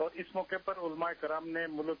 اور اس موقع پر علماء کرام نے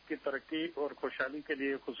ملک کی ترقی اور خوشحالی کے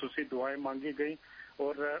لیے خصوصی دعائیں مانگی گئیں،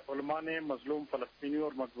 اور علماء نے مظلوم فلسطینیوں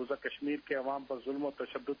اور مقبوضہ کشمیر کے عوام پر ظلم و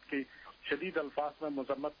تشدد کی شدید الفاظ میں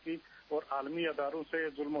مذمت کی اور عالمی اداروں سے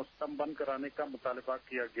ظلم و ستم بند کرانے کا مطالبہ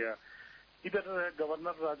کیا گیا. ادھر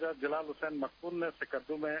گورنر راجہ جلال حسین مقبول نے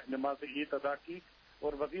سکردو میں نماز عید ادا کی،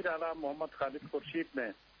 اور وزیر اعلیٰ محمد خالد خورشید نے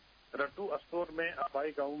رٹو استور میں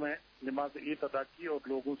آبائی گاؤں میں نماز عید ادا کی اور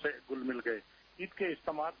لوگوں سے گل مل گئے. عید کے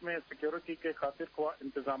اجتماعات میں سیکیورٹی کے خاطر خواہ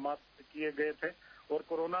انتظامات کیے گئے تھے، اور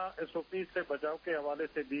کورونا ایس او پی سے بچاؤ کے حوالے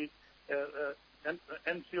سے بھی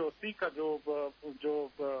این سی او سی کا جو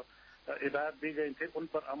ہدایت دی گئی تھی ان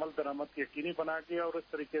پر عمل درآمد یقینی بنا گیا. اور اس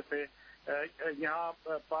طریقے سے یہاں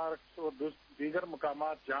پارکس اور دیگر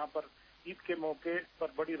مقامات جہاں پر عید کے موقع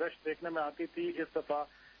پر بڑی رش دیکھنے میں آتی تھی، اس دفعہ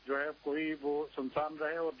جو ہے کوئی وہ سنسان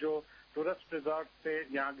رہے. اور جو ٹورسٹ ریزارٹ تھے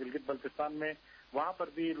یہاں گلگت بلتستان میں، وہاں پر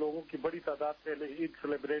بھی لوگوں کی بڑی تعداد پہلے عید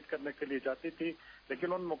سیلیبریٹ کرنے کے لیے جاتی تھی،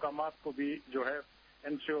 لیکن ان مقامات کو بھی جو ہے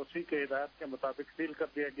این سی او سی کے ہدایت کے مطابق سیل کر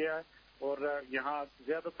دیا گیا ہے. اور یہاں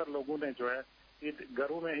زیادہ تر لوگوں نے جو ہے عید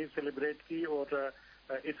گھروں میں ہی سیلیبریٹ کی، اور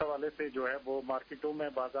اس حوالے سے جو ہے وہ مارکیٹوں میں،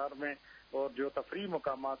 بازار میں اور جو تفریح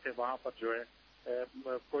مقامات ہیں وہاں پر جو ہے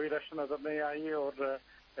کوئی رش نظر نہیں آئی. اور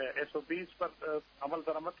ایس او پیز پر عمل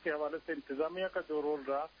درآمد کے حوالے سے انتظامیہ کا جو رول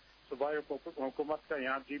رہا صوبائی حکومت کا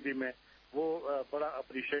یہاں جی بی میں، وہ بڑا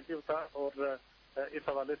اپریشیٹو تھا، اور اس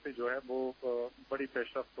حوالے سے جو ہے وہ بڑی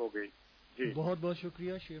پیش رفت ہو گئی. بہت بہت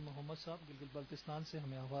شکریہ شیر محمد صاحب، گلگت بلتستان سے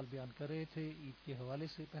ہمیں احوال بیان کر رہے تھے عید کے حوالے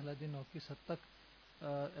سے، پہلا دن اور کس حد تک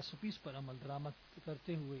ایس او پیز پر عمل درآمد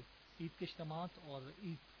کرتے ہوئے عید کے اجتماعات اور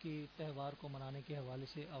عید کے تہوار کو منانے کے حوالے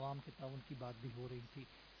سے عوام کے تعاون کی بات بھی ہو رہی تھی۔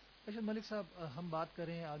 ارشد ملک صاحب، ہم بات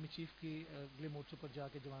کریں آرمی چیف کی اگلے مورچوں پر جا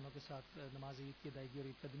کے جوانوں کے ساتھ نماز عید کی ادائیگی اور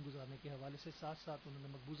عید کا دن گزارنے کے حوالے سے، ساتھ ساتھ انہوں نے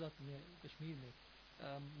مقبوضہ کشمیر میں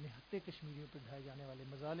نہتے کشمیریوں پر ڈھائے جانے والے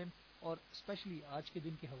مظالم اور اسپیشلی آج کے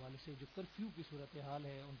دن کے حوالے سے جو کرفیو کی صورتحال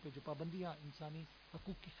ہے، ان پہ جو پابندیاں، انسانی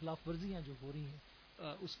حقوق کی خلاف ورزیاں جو ہو رہی ہیں،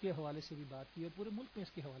 اس کے حوالے سے بھی بات کی اور پورے ملک میں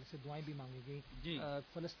اس کے حوالے سے دعائیں بھی مانگی گئیں،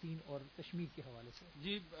 فلسطین اور کشمیر کے حوالے سے۔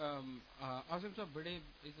 جی عاصم صاحب، بڑے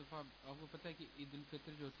اس دفعہ آپ کو پتہ ہے کہ عید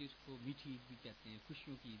الفطر جو ہوتی ہے اس کو میٹھی عید بھی کہتے ہیں،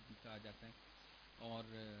 خوشیوں کی عید بھی کہا جاتا ہے، اور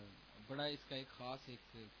بڑا اس کا ایک خاص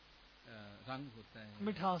ایک رنگ ہوتا ہے،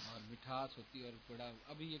 مٹھاس اور مٹھاس ہوتی ہے، اور بڑا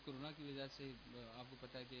ابھی یہ کورونا کی وجہ سے آپ کو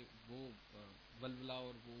پتہ ہے کہ وہ ولولہ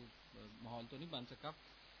اور وہ ماحول تو نہیں بن سکا،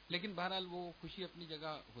 لیکن بہرحال وہ خوشی اپنی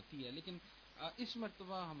جگہ ہوتی ہے۔ لیکن اس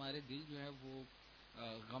مرتبہ ہمارے دل جو ہے وہ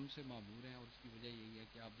غم سے معمور ہیں، اور اس کی وجہ یہی ہے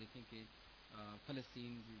کہ آپ دیکھیں کہ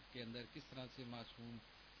فلسطین کے اندر کس طرح سے معصوم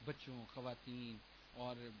بچوں، خواتین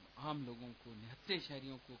اور عام لوگوں کو، نہتے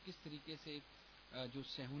شہریوں کو کس طریقے سے جو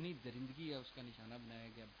صہیونی درندگی ہے اس کا نشانہ بنایا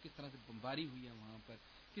گیا، کس طرح سے بمباری ہوئی ہے وہاں پر،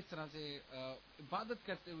 کس طرح سے عبادت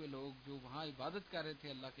کرتے ہوئے لوگ جو وہاں عبادت کر رہے تھے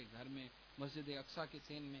اللہ کے گھر میں، مسجد اقصیٰ کے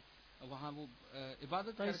سین میں، وہاں وہ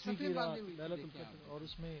عبادت کر صفے باندھے ہوئے، اور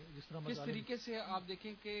اس میں جس طرح کس طریقے سے آپ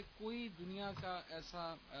دیکھیں کہ کوئی دنیا کا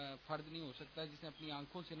ایسا فرد نہیں ہو سکتا جس نے اپنی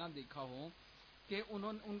آنکھوں سے نہ دیکھا ہو کہ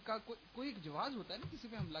ان کا کوئی ایک جواز ہوتا ہے نا کسی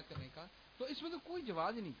پہ حملہ کرنے کا، تو اس میں تو کوئی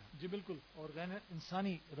جواز ہی نہیں تھا۔ جی بالکل، اور غیر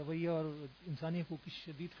انسانی رویہ اور انسانی حقوق کی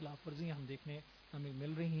شدید خلاف ورزیاں ہم دیکھنے ہمیں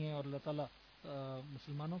مل رہی ہیں، اور اللہ تعالیٰ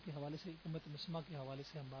مسلمانوں کے حوالے سے، امت مسلمہ کے حوالے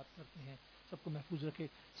سے ہم بات کرتے ہیں، سب کو محفوظ رکھے۔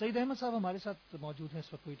 سعید احمد صاحب ہمارے ساتھ موجود ہیں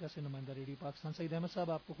اس وقت کوئٹہ سے، نمائندہ ریڈیو پاکستان۔ سعید احمد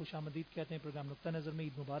صاحب، آپ کو خوش آمدید کہتے ہیں پروگرام نقطہ نظر میں،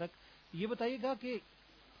 عید مبارک۔ یہ بتائیے گا کہ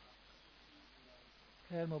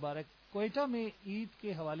خیر مبارک، کوئٹہ میں عید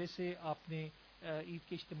کے حوالے سے آپ نے عید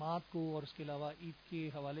کے اجتماعات کو اور اس کے علاوہ عید کے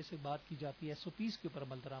حوالے سے بات کی جاتی ہے ایس او پیز کے اوپر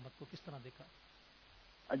عمل درآمد کو کس طرح دیکھا؟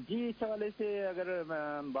 جی، اس حوالے سے اگر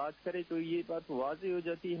بات کریں تو یہ بات واضح ہو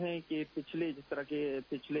جاتی ہے کہ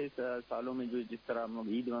پچھلے سالوں میں جو جس طرح ہم لوگ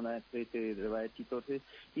عید مناتے تھے روایتی طور سے،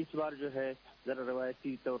 اس بار جو ہے ذرا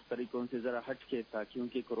روایتی طور طریقوں سے ذرا ہٹ کے تھا،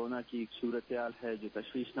 کیونکہ کورونا کی ایک صورتحال ہے جو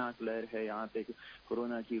تشویشناک لہر ہے یہاں پہ،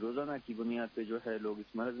 کورونا کی روزانہ کی بنیاد پہ جو ہے لوگ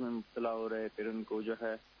اس مرض میں مبتلا ہو رہے، پھر ان کو جو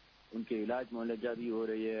ہے ان کے علاج معالجہ بھی ہو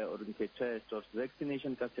رہی ہے، اور ان کے ٹیسٹ اور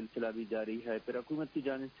ویکسینیشن کا سلسلہ بھی جاری ہے۔ پھر حکومت کی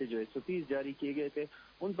جانب سے جو ایس او پیز جاری کیے گئے تھے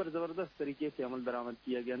ان پر زبردست طریقے سے عمل درآمد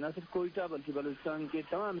کیا گیا، نہ صرف کوئٹہ بلکہ بلوچستان کے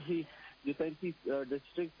تمام ہی جو 33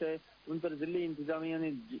 ڈسٹرکٹ ہے ان پر ضلعی انتظامیہ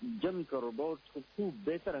نے جم کر بہت خوب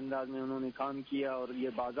بہتر انداز میں انہوں نے کام کیا، اور یہ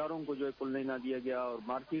بازاروں کو جو ہے کھلنے نہ دیا گیا اور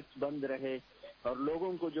مارکیٹس بند رہے، اور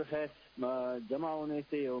لوگوں کو جو ہے جمع ہونے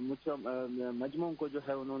سے اور مجموعوں کو جو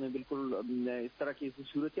ہے انہوں نے بالکل اس طرح کی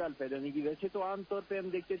صورتحال پیدا نہیں کی۔ ویسے تو عام طور پہ ہم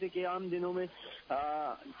دیکھتے تھے کہ عام دنوں میں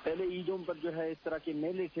پہلے عیدوں پر جو ہے اس طرح کے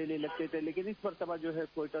میلے ٹھیلے لگتے تھے، لیکن اس مرتبہ جو ہے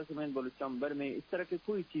کوئٹہ سمیت بلوچستان بھر میں اس طرح کی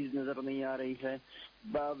کوئی چیز نظر نہیں آ رہی ہے۔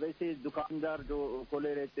 ویسے دکاندار جو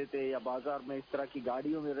کھولے رہتے تھے یا بازار میں اس طرح کی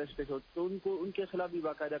گاڑیوں میں رش ہوتے تو ان کے خلاف بھی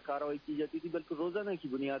باقاعدہ کارروائی کی جاتی تھی، بلکہ روزانہ کی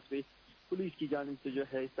بنیاد پہ پولیس کی جانب سے جو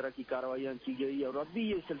ہے اس طرح کی کارروائیاں کی گئی، اور اب بھی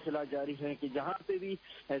یہ سلسلہ جاری ہے کہ جہاں پہ بھی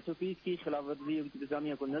ایس او پیز کی خلاف ورزی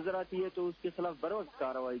انتظامیہ کو نظر آتی ہے تو اس کے خلاف بروقت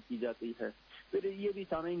کارروائی کی جاتی ہے۔ پھر یہ بھی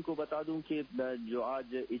سامعین کو بتا دوں کہ جو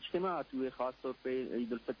آج اجتماعات ہوئے خاص طور پہ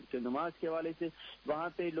عید الفطر کے نماز کے حوالے سے، وہاں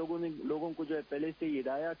پہ لوگوں کو جو ہے پہلے سے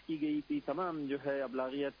ہدایات کی گئی تھی، تمام جو ہے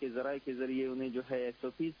ابلاغیات کے ذرائع کے ذریعے انہیں جو ہے ایس او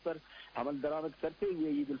پیز پر عمل درآمد کرتے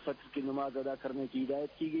ہوئے عید الفطر کی نماز ادا کرنے کی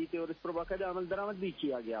ہدایت کی گئی تھی، اور اس پر باقاعدہ عمل درآمد بھی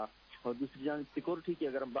کیا گیا۔ اور دوسری جانب سیکورٹی کی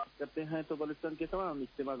اگر ہم بات کرتے ہیں تو بلوچستان کے تمام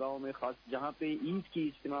اجتماع گاؤں میں خاص جہاں پہ عید کی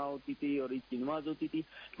اجتماع ہوتی تھی اور عید کی نماز ہوتی تھی،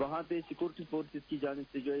 وہاں پہ سیکورٹی فورسز کی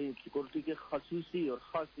جانب سے جو ہے سیکورٹی کے خصوصی اور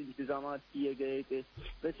خاص انتظامات کیے گئے تھے۔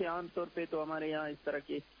 ویسے عام طور پہ تو ہمارے یہاں اس طرح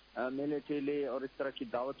کے میلے ٹھیلے اور اس طرح کی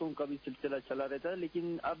دعوتوں کا بھی سلسلہ چلا رہتا ہے،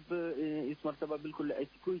 لیکن اب اس مرتبہ بالکل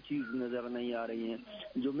ایسی کوئی چیز نظر نہیں آ رہی ہے۔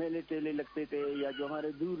 جو میلے ٹھیلے لگتے تھے یا جو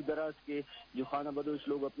ہمارے دور دراز کے جو خانہ بدوش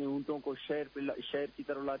لوگ اپنے اونٹوں کو شہر کی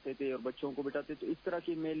طرف لاتے تھے اور بچوں کو بٹاتے، تو اس طرح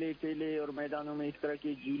کے میلے ٹھیلے اور میدانوں میں اس طرح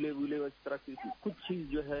کے جھولے وولے اور اس طرح کی کچھ چیز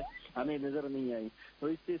جو ہے ہمیں نظر نہیں آئی۔ تو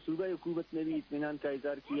اس سے صوبائی حکومت نے بھی اطمینان کا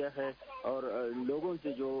اظہار کیا ہے، اور لوگوں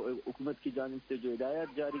سے جو حکومت کی جانب سے جو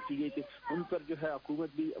ہدایات جاری کی گئی تھی ان پر جو ہے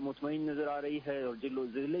حکومت بھی مطمئن نظر آ رہی ہے، اور جو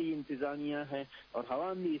ضلعی انتظامیہ ہے اور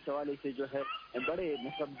عوام بھی اس حوالے سے جو ہے بڑے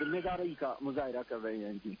ذمہ داری کا مظاہرہ کر رہے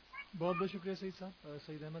ہیں۔ جی بہت بہت شکریہ سعید صاحب۔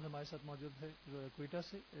 سعید احمد ہمارے ساتھ موجود ہے کوئٹہ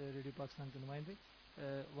سے، ریڈیو پاکستان کے نمائندے۔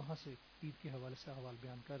 وہاں سے عید کے حوالے سے احوال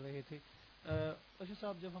بیان کر رہے تھے. اشرف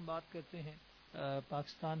صاحب، جب ہم بات کرتے ہیں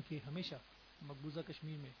پاکستان کے ہمیشہ مقبوضہ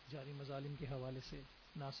کشمیر میں جاری مظالم کے حوالے سے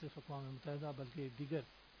نہ صرف اقوام متحدہ بلکہ دیگر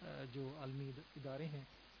جو عالمی ادارے ہیں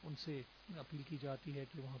ان سے اپیل کی جاتی ہے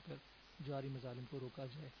کہ وہاں پر جاری مظالم کو روکا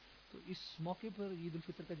جائے. تو اس موقع پر عید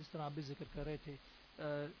الفطر کا جس طرح آپ بھی ذکر کر رہے تھے،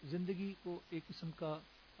 زندگی کو ایک قسم کا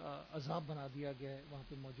عذاب بنا دیا گیا ہے وہاں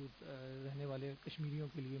پہ موجود رہنے والے کشمیریوں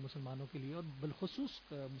کے لیے، مسلمانوں کے لیے، اور بالخصوص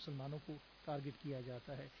مسلمانوں کو ٹارگٹ کیا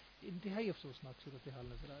جاتا ہے. انتہائی افسوسناک صورتحال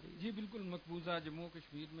نظر آ رہی ہے. جی بالکل. مقبوضہ جموں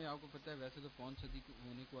کشمیر میں آپ کو پتہ ہے ویسے تو 5 صدی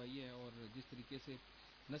ہونے کو آئی ہے، اور جس طریقے سے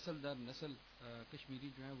نسل در نسل کشمیری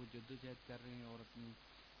جو ہیں وہ جدوجہد کر رہے ہیں اور اپنی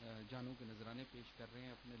جانوں کے نذرانے پیش کر رہے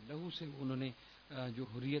ہیں. اپنے لہو سے انہوں نے جو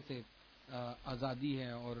حریت آزادی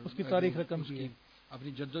ہے اور اس کی تاریخ رقم کی ہے،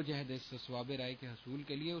 اپنی جدوجہد اس ثواب رائے کے حصول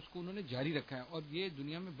کے لیے اس کو انہوں نے جاری رکھا ہے. اور یہ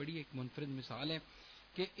دنیا میں بڑی ایک منفرد مثال ہے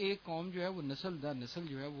کہ ایک قوم جو ہے وہ نسل در نسل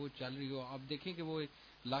جو ہے وہ چل رہی ہو. آپ دیکھیں کہ وہ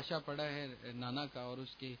لاشا پڑا ہے نانا کا، اور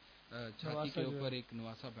اس کے چھاتی کے اوپر ایک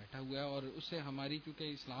نواسا بیٹھا ہوا ہے، اور اس سے ہماری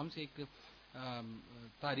چونکہ اسلام سے ایک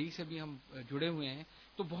تاریخ سے بھی ہم جڑے ہوئے ہیں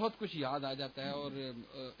تو بہت کچھ یاد آ جاتا ہے، اور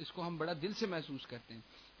اس کو ہم بڑا دل سے محسوس کرتے ہیں.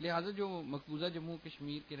 لہٰذا جو مقبوضہ جموں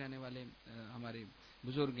کشمیر کے رہنے والے ہمارے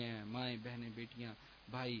بزرگ ہیں، مائیں بہنیں بیٹیاں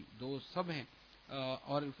بھائی دوست سب ہیں،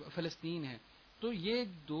 اور فلسطین ہے، تو یہ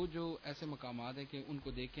دو جو ایسے مقامات ہیں کہ ان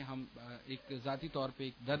کو دیکھ کے ہم ایک ذاتی طور پہ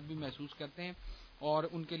ایک درد بھی محسوس کرتے ہیں. اور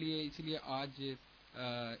ان کے لیے اسی لیے آج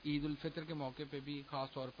عید الفطر کے موقع پہ بھی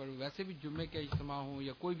خاص طور پر ویسے بھی جمعے کے اجتماع ہو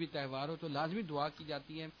یا کوئی بھی تہوار ہو تو لازمی دعا کی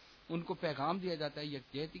جاتی ہے، ان کو پیغام دیا جاتا ہے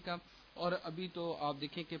یکجہتی کا. اور ابھی تو آپ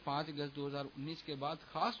دیکھیں کہ 5 اگست 2019 کے بعد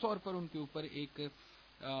خاص طور پر ان کے اوپر ایک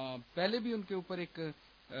پہلے بھی ان کے اوپر ایک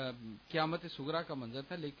قیامت صغریٰ کا منظر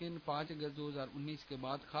تھا، لیکن 5 اگست 2019 کے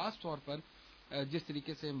بعد خاص طور پر جس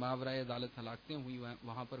طریقے سے ماورائے عدالت ہلاکتیں ہوئی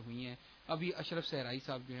وہاں پر ہوئی ہیں. ابھی اشرف صحرائی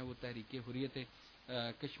صاحب جو ہیں وہ تحریک حریت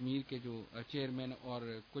کشمیر کے جو چیئرمین اور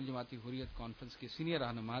کل جماعتی حریت کانفرنس کے سینئر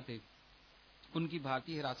رہنما تھے، ان کی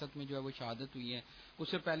بھارتی حراست میں جو ہے وہ شہادت ہوئی ہے. اس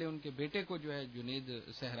سے پہلے ان کے بیٹے کو جو ہے جنید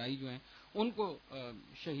صحرائی جو ہیں ان کو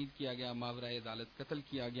شہید کیا گیا، ماورائے عدالت قتل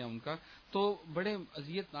کیا گیا ان کا. تو بڑے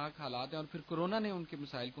اذیت ناک حالات ہیں، اور پھر کورونا نے ان کے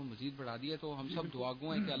مسائل کو مزید بڑھا دیا. تو ہم سب دعا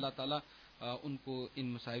گو ہیں کہ اللہ تعالیٰ ان کو ان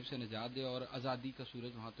مصائب سے نجات دے اور آزادی کا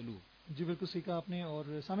سورج وہاں طلوع. جی بالکل سیکھا آپ نے.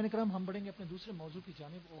 اور سامعین کرام، ہم بڑھیں گے اپنے دوسرے موضوع کی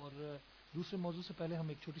جانب، اور دوسرے موضوع سے پہلے ہم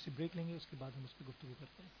ایک چھوٹی سی بریک لیں گے، اس کے بعد ہم اس پہ گفتگو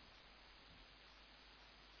کرتے ہیں.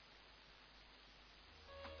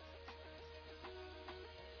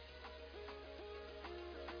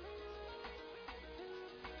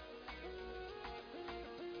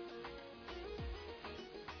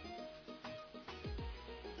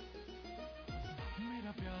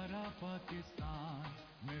 پاکستان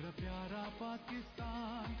میرا پیارا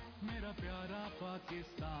پاکستان، میرا پیارا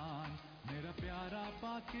پاکستان، میرا پیارا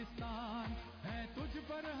پاکستان ہے تجھ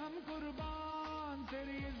پر ہم قربان،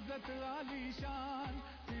 تیری عزت عالی شان،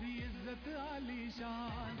 تیری عزت عالی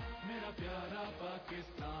شان. میرا پیارا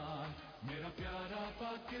پاکستان، میرا پیارا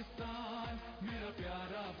پاکستان، میرا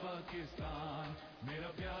پیارا پاکستان،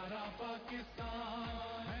 میرا پیارا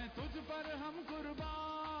پاکستان ہے تجھ پر ہم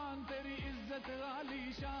قربان، تیری عزت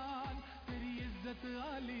عالی شان، تیری عزت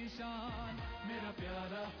عالی شان. میرا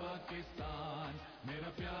پیارا پاکستان، میرا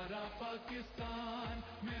پیارا پاکستان،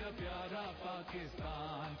 میرا پیارا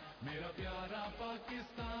پاکستان، میرا پیارا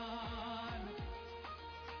پاکستان.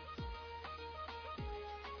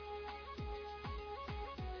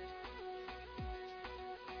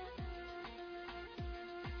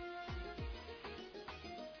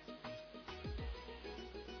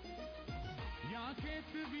 یہاں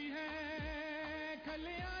کھیت بھی ہے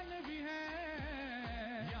کھلیان بھی ہے،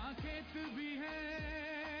 یہاں کھیت بھی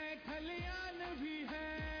ہے کھلیان بھی ہے،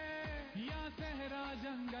 یا صحرا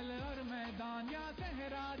جنگل اور میدان، یا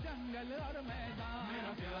صحرا جنگل اور میدان.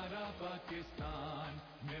 میرا پیارا پاکستان،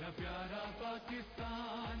 میرا پیارا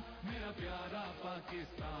پاکستان، میرا پیارا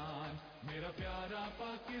پاکستان، میرا پیارا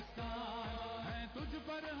پاکستان ہے تجھ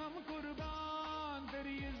پر ہم قربان،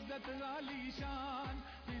 تیری عزت عالی شان،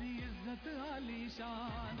 تیری عزت عالی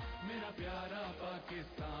شان. میرا پیارا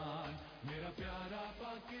پاکستان، میرا پیارا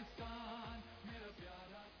پاکستان، میرا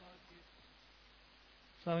پیارا پاکستان.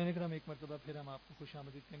 سامعین اکرام، ایک مرتبہ پھر ہم آپ کو خوش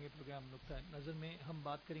آمدید کہیں گے. پروگرام نقطہ نظر میں ہم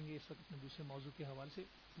بات کریں گے اس وقت اپنے دوسرے موضوع کے حوالے سے.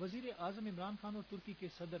 وزیر اعظم عمران خان اور ترکی کے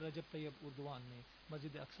صدر رجب طیب اردوان نے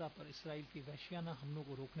مسجد اقصی پر اسرائیل کی وحشیانہ حملوں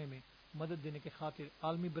کو روکنے میں مدد دینے کی خاطر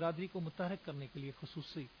عالمی برادری کو متحرک کرنے کے لیے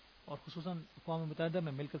خصوصی اور خصوصاً اقوام متحدہ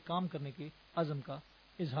میں مل کر کام کرنے کے عزم کا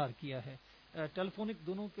اظہار کیا ہے. ٹیلی فونک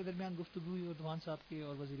دونوں کے درمیان گفتگو ہوئی اردوان صاحب کے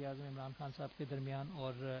اور وزیر اعظم عمران خان صاحب کے درمیان،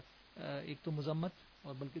 اور ایک تو مذمت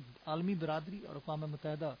اور بلکہ عالمی برادری اور اقوام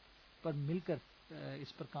متحدہ پر مل کر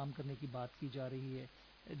اس پر کام کرنے کی بات کی جا رہی ہے.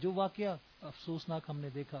 جو واقعہ افسوسناک ہم نے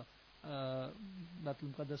دیکھا بیت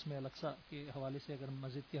المقدس میں الاقصی کے حوالے سے، اگر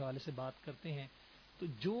مسجد کے حوالے سے بات کرتے ہیں تو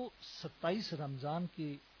جو 27 رمضان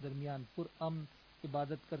کے درمیان پرامن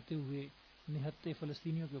عبادت کرتے ہوئے نہتے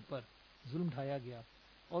فلسطینیوں کے اوپر ظلم ڈھایا گیا،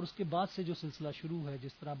 اور اس کے بعد سے جو سلسلہ شروع ہے،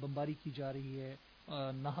 جس طرح بمباری کی جا رہی ہے،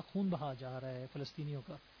 ناحق خون بہا جا رہا ہے فلسطینیوں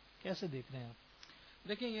کا، کیسے دیکھ رہے ہیں آپ؟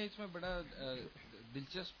 دیکھیں یہ اس میں بڑا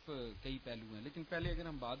دلچسپ کئی پہلو ہیں، لیکن پہلے اگر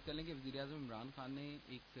ہم بات کر لیں کہ وزیر اعظم عمران خان نے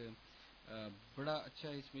ایک بڑا اچھا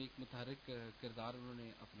اس میں ایک متحرک کردار انہوں نے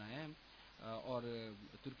اپنایا ہے، اور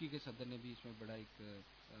ترکی کے صدر نے بھی اس میں بڑا ایک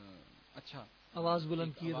اچھا آواز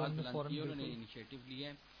بلند کی، انہوں نے انیشیٹو لیا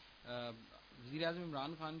ہے. وزیر اعظم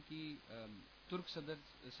عمران خان کی ترک صدر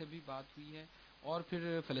سے بھی بات ہوئی ہے، اور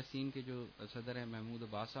پھر فلسطین کے جو صدر ہیں محمود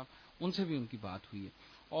عباس صاحب، ان سے بھی ان کی بات ہوئی ہے.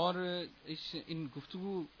 اور ان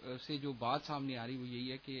گفتگو سے جو بات سامنے آ رہی وہ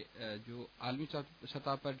یہی ہے کہ جو عالمی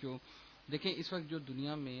سطح پر جو دیکھیں اس وقت جو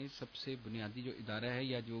دنیا میں سب سے بنیادی جو ادارہ ہے،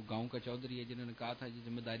 یا جو گاؤں کا چودھری ہے جنہوں نے کہا تھا، جو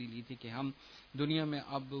ذمہ داری لی تھی کہ ہم دنیا میں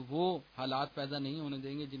اب وہ حالات پیدا نہیں ہونے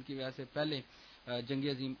دیں گے جن کی وجہ سے پہلے جنگ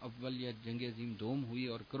عظیم اول یا جنگ عظیم دوم ہوئی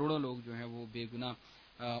اور کروڑوں لوگ جو ہیں وہ بے گناہ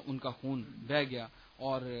ان کا خون بہہ گیا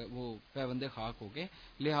اور وہ پیوندے خاک ہو گئے.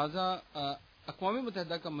 لہذا اقوام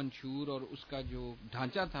متحدہ کا منشور اور اس کا جو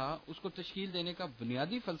ڈھانچہ تھا، اس کو تشکیل دینے کا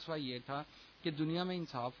بنیادی فلسفہ یہ تھا کہ دنیا میں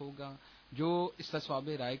انصاف ہوگا، جو استصواب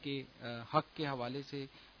رائے کے حق کے حوالے سے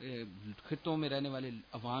خطوں میں رہنے والے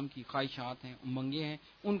عوام کی خواہشات ہیں، امنگیں ہیں،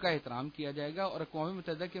 ان کا احترام کیا جائے گا. اور اقوام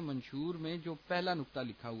متحدہ کے منشور میں جو پہلا نقطہ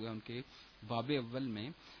لکھا ہوا ہے ان کے باب اول میں،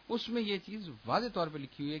 اس میں یہ چیز واضح طور پہ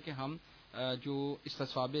لکھی ہوئی ہے کہ ہم جو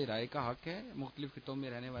استصواب رائے کا حق ہے، مختلف خطوں میں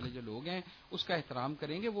رہنے والے جو لوگ ہیں اس کا احترام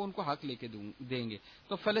کریں گے، وہ ان کو حق لے کے دیں گے.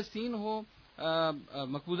 تو فلسطین ہو،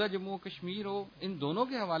 مقبوضہ جموں و کشمیر ہو، ان دونوں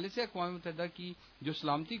کے حوالے سے اقوام متحدہ کی جو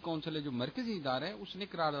سلامتی کونسل ہے، جو مرکزی ادارہ ہے، اس نے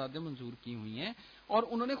قراردادیں منظور کی ہوئی ہیں، اور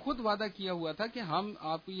انہوں نے خود وعدہ کیا ہوا تھا کہ ہم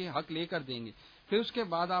آپ کو یہ حق لے کر دیں گے. پھر اس کے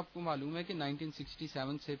بعد آپ کو معلوم ہے کہ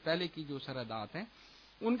 1967 سے پہلے کی جو سرحدات ہیں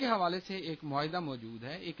ان کے حوالے سے ایک معاہدہ موجود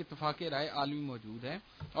ہے، ایک اتفاق رائے عالمی موجود ہے،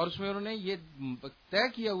 اور اس میں انہوں نے یہ طے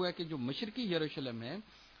کیا ہوا ہے کہ جو مشرقی یروشلم ہے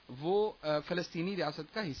وہ فلسطینی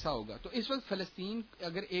ریاست کا حصہ ہوگا. تو اس وقت فلسطین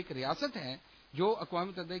اگر ایک ریاست ہے جو اقوام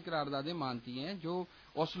متحدہ کی قراردادیں مانتی ہیں، جو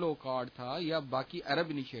اوسلو اکارڈ تھا یا باقی عرب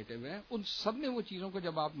انیشیٹو ہے، ان سب میں وہ چیزوں کو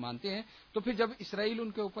جب آپ مانتے ہیں تو پھر جب اسرائیل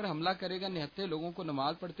ان کے اوپر حملہ کرے گا نہتے لوگوں کو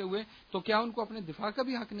نماز پڑھتے ہوئے، تو کیا ان کو اپنے دفاع کا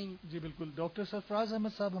بھی حق نہیں ہے؟ جی بالکل. ڈاکٹر سرفراز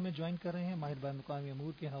احمد صاحب ہمیں جوائن کر رہے ہیں ماہر بین مقامی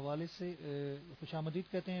امور کے حوالے سے. خوش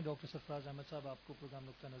آمدید کہتے ہیں ڈاکٹر سرفراز احمد صاحب آپ کو پروگرام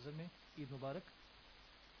نقطہ نظر میں. عید مبارک.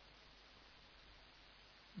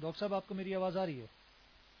 ڈاکٹر صاحب آپ کو میری آواز آ رہی ہے؟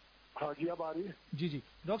 ہاں جی، اب آ رہی ہے. جی جی.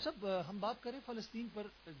 ڈاکٹر صاحب ہم بات کریں فلسطین پر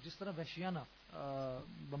جس طرح وحشیانہ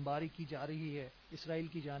بمباری کی جا رہی ہے اسرائیل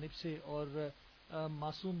کی جانب سے، اور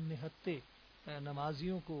معصوم نہتے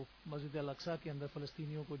نمازیوں کو مسجد الاقصی کے اندر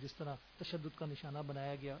فلسطینیوں کو جس طرح تشدد کا نشانہ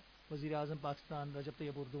بنایا گیا. وزیر اعظم پاکستان رجب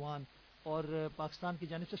طیب اردوان اور پاکستان کی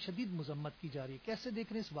جانب سے شدید مذمت کی جا رہی ہے. کیسے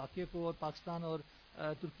دیکھ رہے ہیں اس واقعے کو، اور پاکستان اور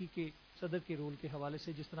ترکی کے صدر کے رول کے حوالے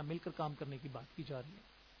سے جس طرح مل کر کام کرنے کی بات کی جا رہی ہے؟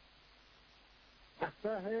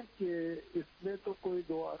 ایسا ہے کہ اس میں تو کوئی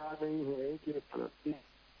دو آرا نہیں ہے کہ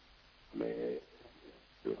فلسطین میں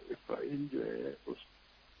جو اسرائیل جو ہے اس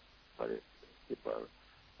پر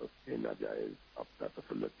ناجائز اپنا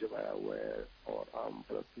تسلط جمایا ہوا ہے اور عام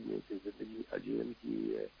فلسطینیوں کی زندگی عجیب کی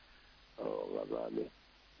ہے. غزہ میں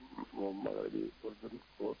مغربی اردن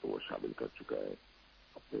کو تو وہ شامل کر چکا ہے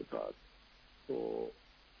اپنے ساتھ. تو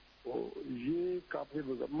یہ قابل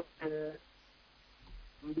مذمت ہے،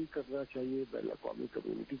 بھی کرنا چاہیے، بین الاقوامی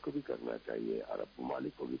کمیونٹی کو بھی کرنا چاہیے، عرب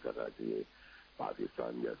ممالک کو بھی کرنا چاہیے.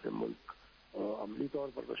 پاکستان جیسے ملک عملی طور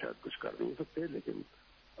پر تو شاید کچھ کر نہیں سکتے، لیکن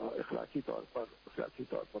اخلاقی طور پر، سیاسی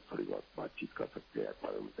طور پر تھوڑی بہت بات چیت کر سکتے ہیں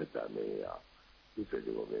اقوام متحدہ میں یا دوسرے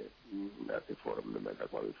جگہوں میں، ایسے فورم میں، بین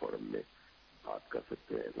الاقوامی فورم میں بات کر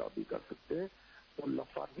سکتے ہیں، لابی کر سکتے ہیں. تو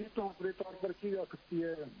لفاظی تو اپنے طور پر کی جا سکتی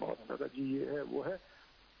ہے، بہت زیادہ جی یہ ہے وہ ہے.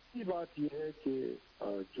 کی بات یہ ہے کہ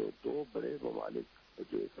جو دو بڑے ممالک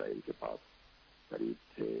جو اسرائیل کے پاس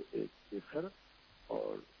قریب تھے، ایک مصر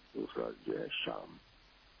اور دوسرا جو ہے شام،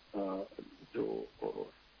 جو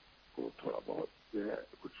کو تھوڑا بہت جو ہے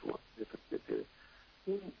کچھ وقت دے سکتے تھے،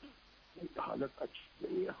 ان کی حالت اچھی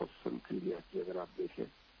نہیں ہے. خصوصاً سیریا کی اگر آپ دیکھیں،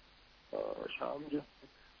 شام جو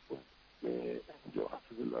میں جو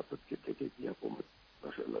حافظ الاسد کے ٹھیکے کی حکومت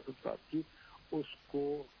بشار الاسد صاحب کی، اس کو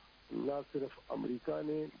نہ صرف امریکہ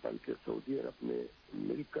نے بلکہ سعودی عرب نے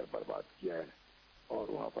مل کر برباد کیا ہے، اور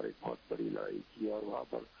وہاں پر ایک بہت بڑی لڑائی کی، اور وہاں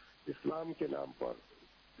پر اسلام کے نام پر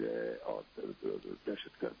اور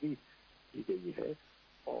دہشت گردی کی گئی ہے.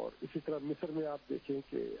 اور اسی طرح مصر میں آپ دیکھیں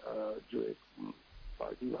کہ جو ایک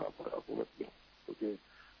پارٹی وہاں پر حکومت میں، کیونکہ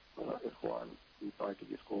اخوان پارٹی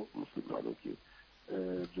جس کو مسلمانوں کی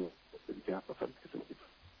جو انتہا پسند قسم کی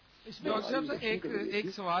ڈاکٹر صاحب ایک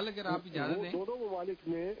سوال اگر آپ اجازت دیں. دونوں ممالک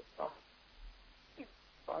میں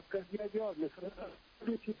بات کر دیا گیا اور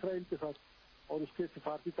بھی تھی اسرائیل کے ساتھ، اور اس کے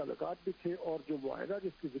سفارتی تعلقات بھی تھے، اور جو معاہدہ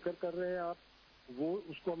جس کی ذکر کر رہے ہیں آپ، وہ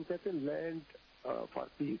اس کو ہم کہتے ہیں لینڈ فار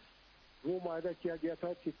پیس. وہ معاہدہ کیا گیا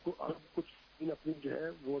تھا کہ کچھ اپنی جو ہے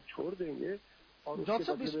وہ چھوڑ دیں گے. اور ڈاکٹر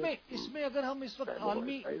صاحب اس میں اگر ہم اس وقت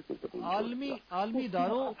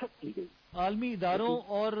عالمی اداروں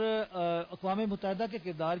اور اقوام متحدہ کے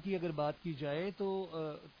کردار کی اگر بات کی جائے تو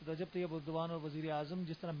رجب طیب اردوان اور وزیر اعظم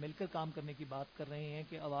جس طرح مل کر کام کرنے کی بات کر رہے ہیں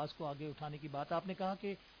کہ آواز کو آگے اٹھانے کی بات، آپ نے کہا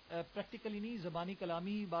کہ پریکٹیکلی نہیں، زبانی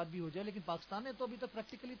کلامی بات بھی ہو جائے، لیکن پاکستان نے تو ابھی تک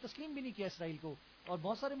پریکٹیکلی تسلیم بھی نہیں کیا اسرائیل کو، اور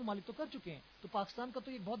بہت سارے ممالک تو کر چکے ہیں، تو پاکستان کا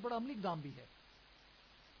تو ایک بہت بڑا عملی اقدام بھی ہے.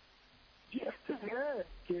 جی ایسا ہے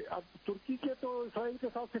کہ اب ترکی کے تو اسرائیل کے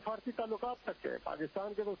ساتھ سفارتی تعلقات تک ہے،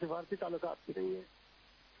 پاکستان کے تو سفارتی تعلقات بھی نہیں ہے.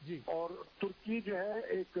 جی. اور ترکی جو ہے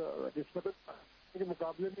ایک نسبت کے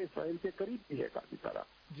مقابلے میں اسرائیل کے قریب بھی ہے کافی سارا.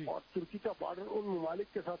 جی. اور ترکی کا بارڈر ان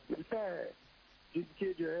ممالک کے ساتھ ملتا ہے جن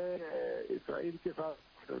کے جو ہے اسرائیل کے ساتھ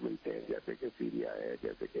ملتے ہیں، جیسے کہ سیریا ہے،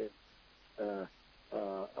 جیسے کہ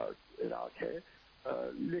عراق ہے.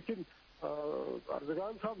 لیکن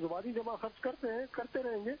اردگان صاحب زبانی جمع خرچ کرتے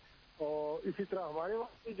رہیں گے، اور اسی طرح ہمارے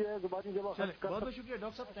وقت جو ہے زبانی جمع خرچ بہت بہت شکریہ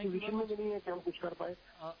ڈاکٹر صاحب، پوزیشن میں نہیں ہے کہ ہم کچھ کر پائیں.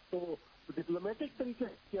 تو ڈپلومیٹک طریقے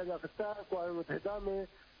سے کیا جا سکتا ہے. اقوام متحدہ میں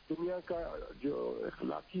دنیا کا جو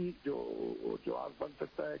اخلاقی جو آگ بن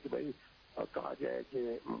سکتا ہے کہ بھائی کہا جائے کہ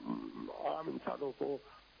عام انسانوں کو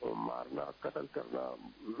مارنا، قتل کرنا،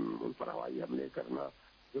 ان پر ہوائی حملے کرنا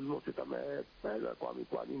ظلم و ستم ہے، بین الاقوامی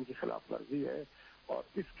قوانین کی خلاف ورزی ہے،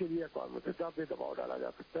 اور اس کے لیے اقوام متحدہ پہ دباؤ ڈالا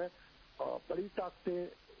جا سکتا ہے. اور بڑی طاقتیں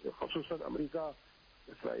خصوصاً امریکہ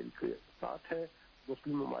اسرائیل کے ساتھ ہے.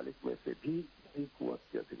 مسلم ممالک میں سے بھی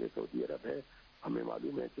قوت جیسے کہ سعودی عرب ہے، ہمیں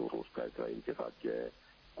معلوم ہے کہ اس کا اسرائیل کے ساتھ جو ہے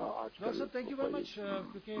آج کل تھینک یو ویری مچ،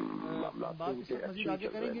 کیونکہ بات اس وقت مزید آگے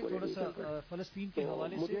کریں گے تھوڑا سا فلسطین کے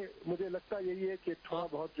حوالے سے. مجھے لگتا یہی ہے کہ تھوڑا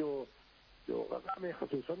بہت جو غزہ میں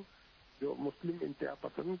خصوصاً جو مسلم انتہا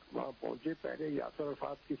پسند وہاں پہنچے. پہلے یاسر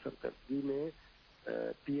عرفات کی سرکردگی میں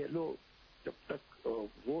پی ایل او جب تک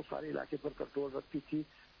وہ سارے علاقے پر کنٹرول رکھتی تھی،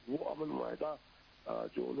 وہ امن معاہدہ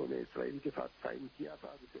جو انہوں نے اسرائیل کے ساتھ سائن کیا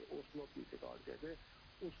تھا، جسے اوسلو پیس اکارڈ کہتے ہیں،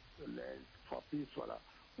 اس لینڈ فار پیس والا،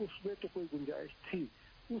 اس میں تو کوئی گنجائش تھی.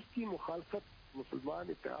 اس کی مخالفت مسلمان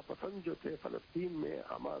اتحاد پسند جو تھے فلسطین میں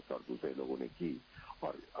حماس اور دوسرے لوگوں نے کی،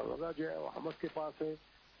 اور غزہ جو ہے وہ حماس کے پاس ہے،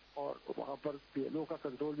 اور وہاں پر پی ایل او کا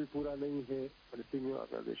کنٹرول بھی پورا نہیں ہے فلسطینی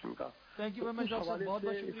آرگنائزیشن کا. Thank you very much doctor صاحب، بہت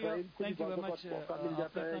بہت شکریہ. Thank you very much. آپ نے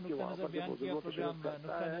اپنا نقطہ نظر بیان کیا پروگرام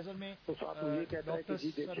نقطہ نظر میں. تو ساتھ میں یہ کہتا ہے کہ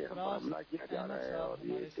جی دیکھیں حملہ کیا جا رہا ہے اور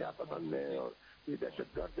یہ کیا پسند ہے اور یہ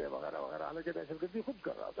دہشت گرد ہے وغیرہ وغیرہ، حالانکہ دہشت گردی خود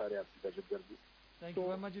کر رہا تھا، ریاستی دہشت گردی. Thank you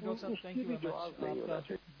very much doctor صاحب، تھینک یو ویری مچ. آپ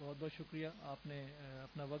کا بہت بہت شکریہ، آپ نے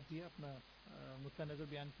اپنا وقت دیا، اپنا نقطہ نظر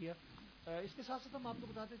بیان کیا. اس کے ساتھ ساتھ ہم آپ کو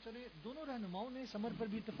بتاتے چلے دونوں رہنماؤں نے سمر پر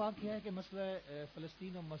بھی اتفاق کیا ہے کہ مسئلہ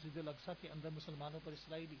فلسطین اور مسجد الاقصیٰ کے اندر مسلمانوں پر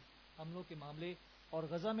اسرائیلی حملوں کے معاملے اور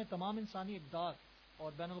غزہ میں تمام انسانی اقدار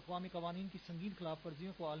اور بین الاقوامی قوانین کی سنگین خلاف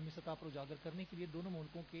ورزیوں کو عالمی سطح پر اجاگر کرنے کے لیے دونوں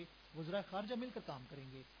ملکوں کے وزرائے خارجہ مل کر کام کریں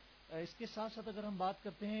گے. اس کے ساتھ ساتھ اگر ہم بات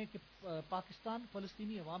کرتے ہیں کہ پاکستان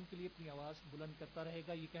فلسطینی عوام کے لیے اپنی آواز بلند کرتا رہے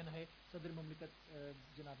گا، یہ کہنا ہے صدر مملکت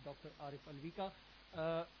جناب ڈاکٹر عارف الوی کا.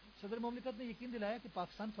 صدر مملکت نے یقین دلایا کہ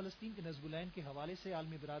پاکستان فلسطین کے نصب العین کے حوالے سے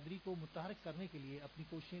عالمی برادری کو متحرک کرنے کے لیے اپنی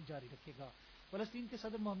کوششیں جاری رکھے گا. فلسطین کے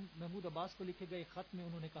صدر محمود عباس کو لکھے گئے خط میں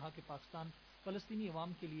انہوں نے کہا کہ پاکستان فلسطینی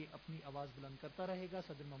عوام کے لیے اپنی آواز بلند کرتا رہے گا.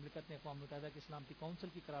 صدر مملکت نے اقوام متحدہ کی سلامتی کونسل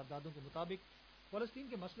کی قراردادوں کے مطابق فلسطین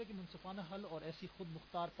کے مسئلے کے منصفانہ حل اور ایسی خود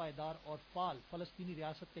مختار، پائیدار اور فعال فلسطینی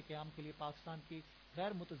ریاست کے قیام کے لیے پاکستان کی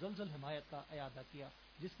غیر متزلزل حمایت کا اعادہ کیا،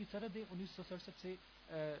 جس کی سرحدیں 1967 سے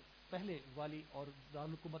پہلے والی اور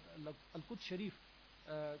دارالحکومت القدس شریف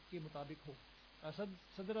کے مطابق ہو.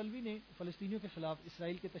 صدر الوی نے فلسطینیوں کے خلاف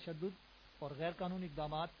اسرائیل کے تشدد اور غیر قانونی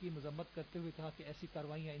اقدامات کی مذمت کرتے ہوئے کہا کہ ایسی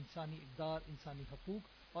کارروائیاں انسانی اقدار، انسانی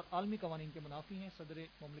حقوق اور عالمی قوانین کے منافی ہیں. صدر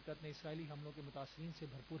مملکت نے اسرائیلی حملوں کے متاثرین سے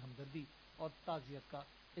بھرپور ہمدردی اور تعزیت کا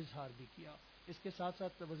اظہار بھی کیا. اس کے ساتھ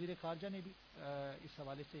ساتھ وزیر خارجہ نے بھی اس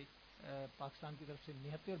حوالے سے پاکستان کی طرف سے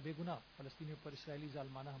نہتے اور بے گناہ فلسطینیوں پر اسرائیلی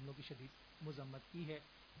ظالمانہ حملوں کی شدید مذمت کی ہے.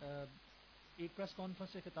 ایک پریس کانفرنس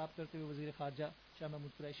سے خطاب کرتے ہوئے وزیر خارجہ شاہ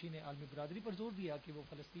محمود قریشی نے عالمی برادری پر زور دیا کہ وہ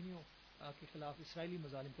فلسطینیوں کے خلاف اسرائیلی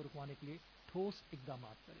مظالم کو رکوانے کے لیے ٹھوس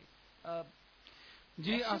اقدامات کرے.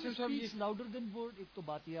 جی آصف صاحب، لاؤڈر دین ورڈ، ایک تو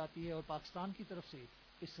بات یہ آتی ہے اور پاکستان کی طرف سے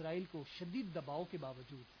اسرائیل کو شدید دباؤ کے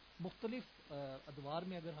باوجود مختلف ادوار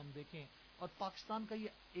میں اگر ہم دیکھیں، اور پاکستان کا یہ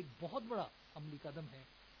ایک بہت بڑا عملی قدم ہے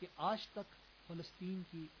کہ آج تک فلسطین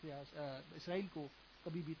کی اسرائیل کو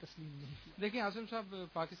کبھی بھی تسلیم نہیں کیا۔ دیکھیں عاصم صاحب،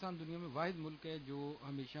 پاکستان دنیا میں واحد ملک ہے جو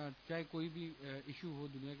ہمیشہ چاہے کوئی بھی ایشو ہو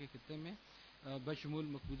دنیا کے خطے میں، بشمول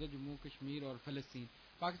مقبوضہ جموں کشمیر اور فلسطین،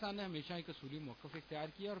 پاکستان نے ہمیشہ ایک اصولی موقف اختیار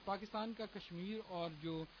کیا، اور پاکستان کا کشمیر اور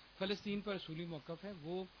جو فلسطین پر اصولی موقف ہے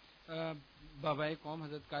وہ بابائے قوم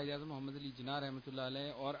حضرت قائد اعظم محمد علی جناح رحمۃ اللہ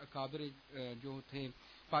علیہ اور اکابر جو تھے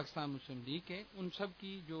پاکستان مسلم لیگ کے، ان سب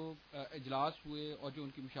کی جو اجلاس ہوئے اور جو ان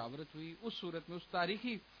کی مشاورت ہوئی، اس صورت میں اس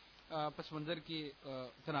تاریخی پس منظر کے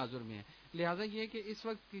تناظر میں ہے۔ لہٰذا یہ کہ اس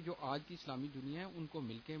وقت کی جو آج کی اسلامی دنیا ہے ان کو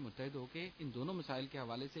مل کے متحد ہو کے ان دونوں مسائل کے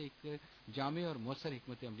حوالے سے ایک جامع اور مؤثر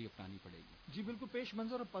حکمت عملی اپنانی پڑے گی۔ جی بالکل، پیش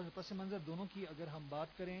منظر اور پس منظر دونوں کی اگر ہم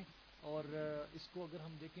بات کریں اور اس کو اگر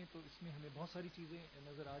ہم دیکھیں تو اس میں ہمیں بہت ساری چیزیں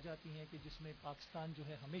نظر آ جاتی ہیں کہ جس میں پاکستان جو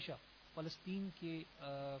ہے ہمیشہ فلسطین کے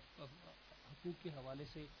حقوق کے حوالے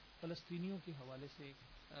سے، فلسطینیوں کے حوالے سے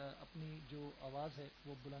اپنی جو آواز ہے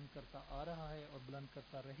وہ بلند کرتا آ رہا ہے اور بلند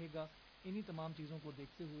کرتا رہے گا۔ انہی تمام چیزوں کو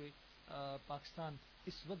دیکھتے ہوئے پاکستان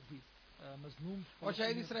اس وقت بھی مظلوم، اور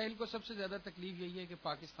شاید اسرائیل کو سب سے زیادہ تکلیف یہی ہے کہ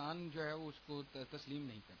پاکستان جو ہے وہ اس کو تسلیم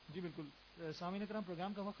نہیں کرتا۔ جی بالکل۔ سامعین کرام،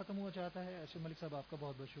 پروگرام کا وقت ختم ہوا چاہتا ہے۔ ارشد ملک صاحب، آپ کا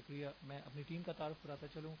بہت بہت شکریہ۔ میں اپنی ٹیم کا تعارف کراتا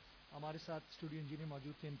چلوں۔ ہمارے ساتھ اسٹوڈیو انجینئر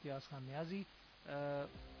موجود تھے امتیاز خان نیازی،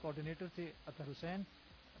 کوآرڈینیٹر تھے اطہر حسین،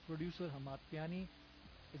 پروڈیوسر حماد پیانی،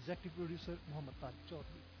 ایگزیکٹو پروڈیوسر محمد طارق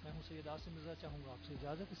چودھری۔ میں ہوں سید عاصم رضا، چاہوں گا آپ سے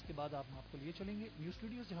اجازت۔ اس کے بعد آپ کو لیے چلیں گے نیوز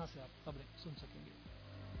اسٹوڈیوز، جہاں سے آپ خبریں سن سکیں گے۔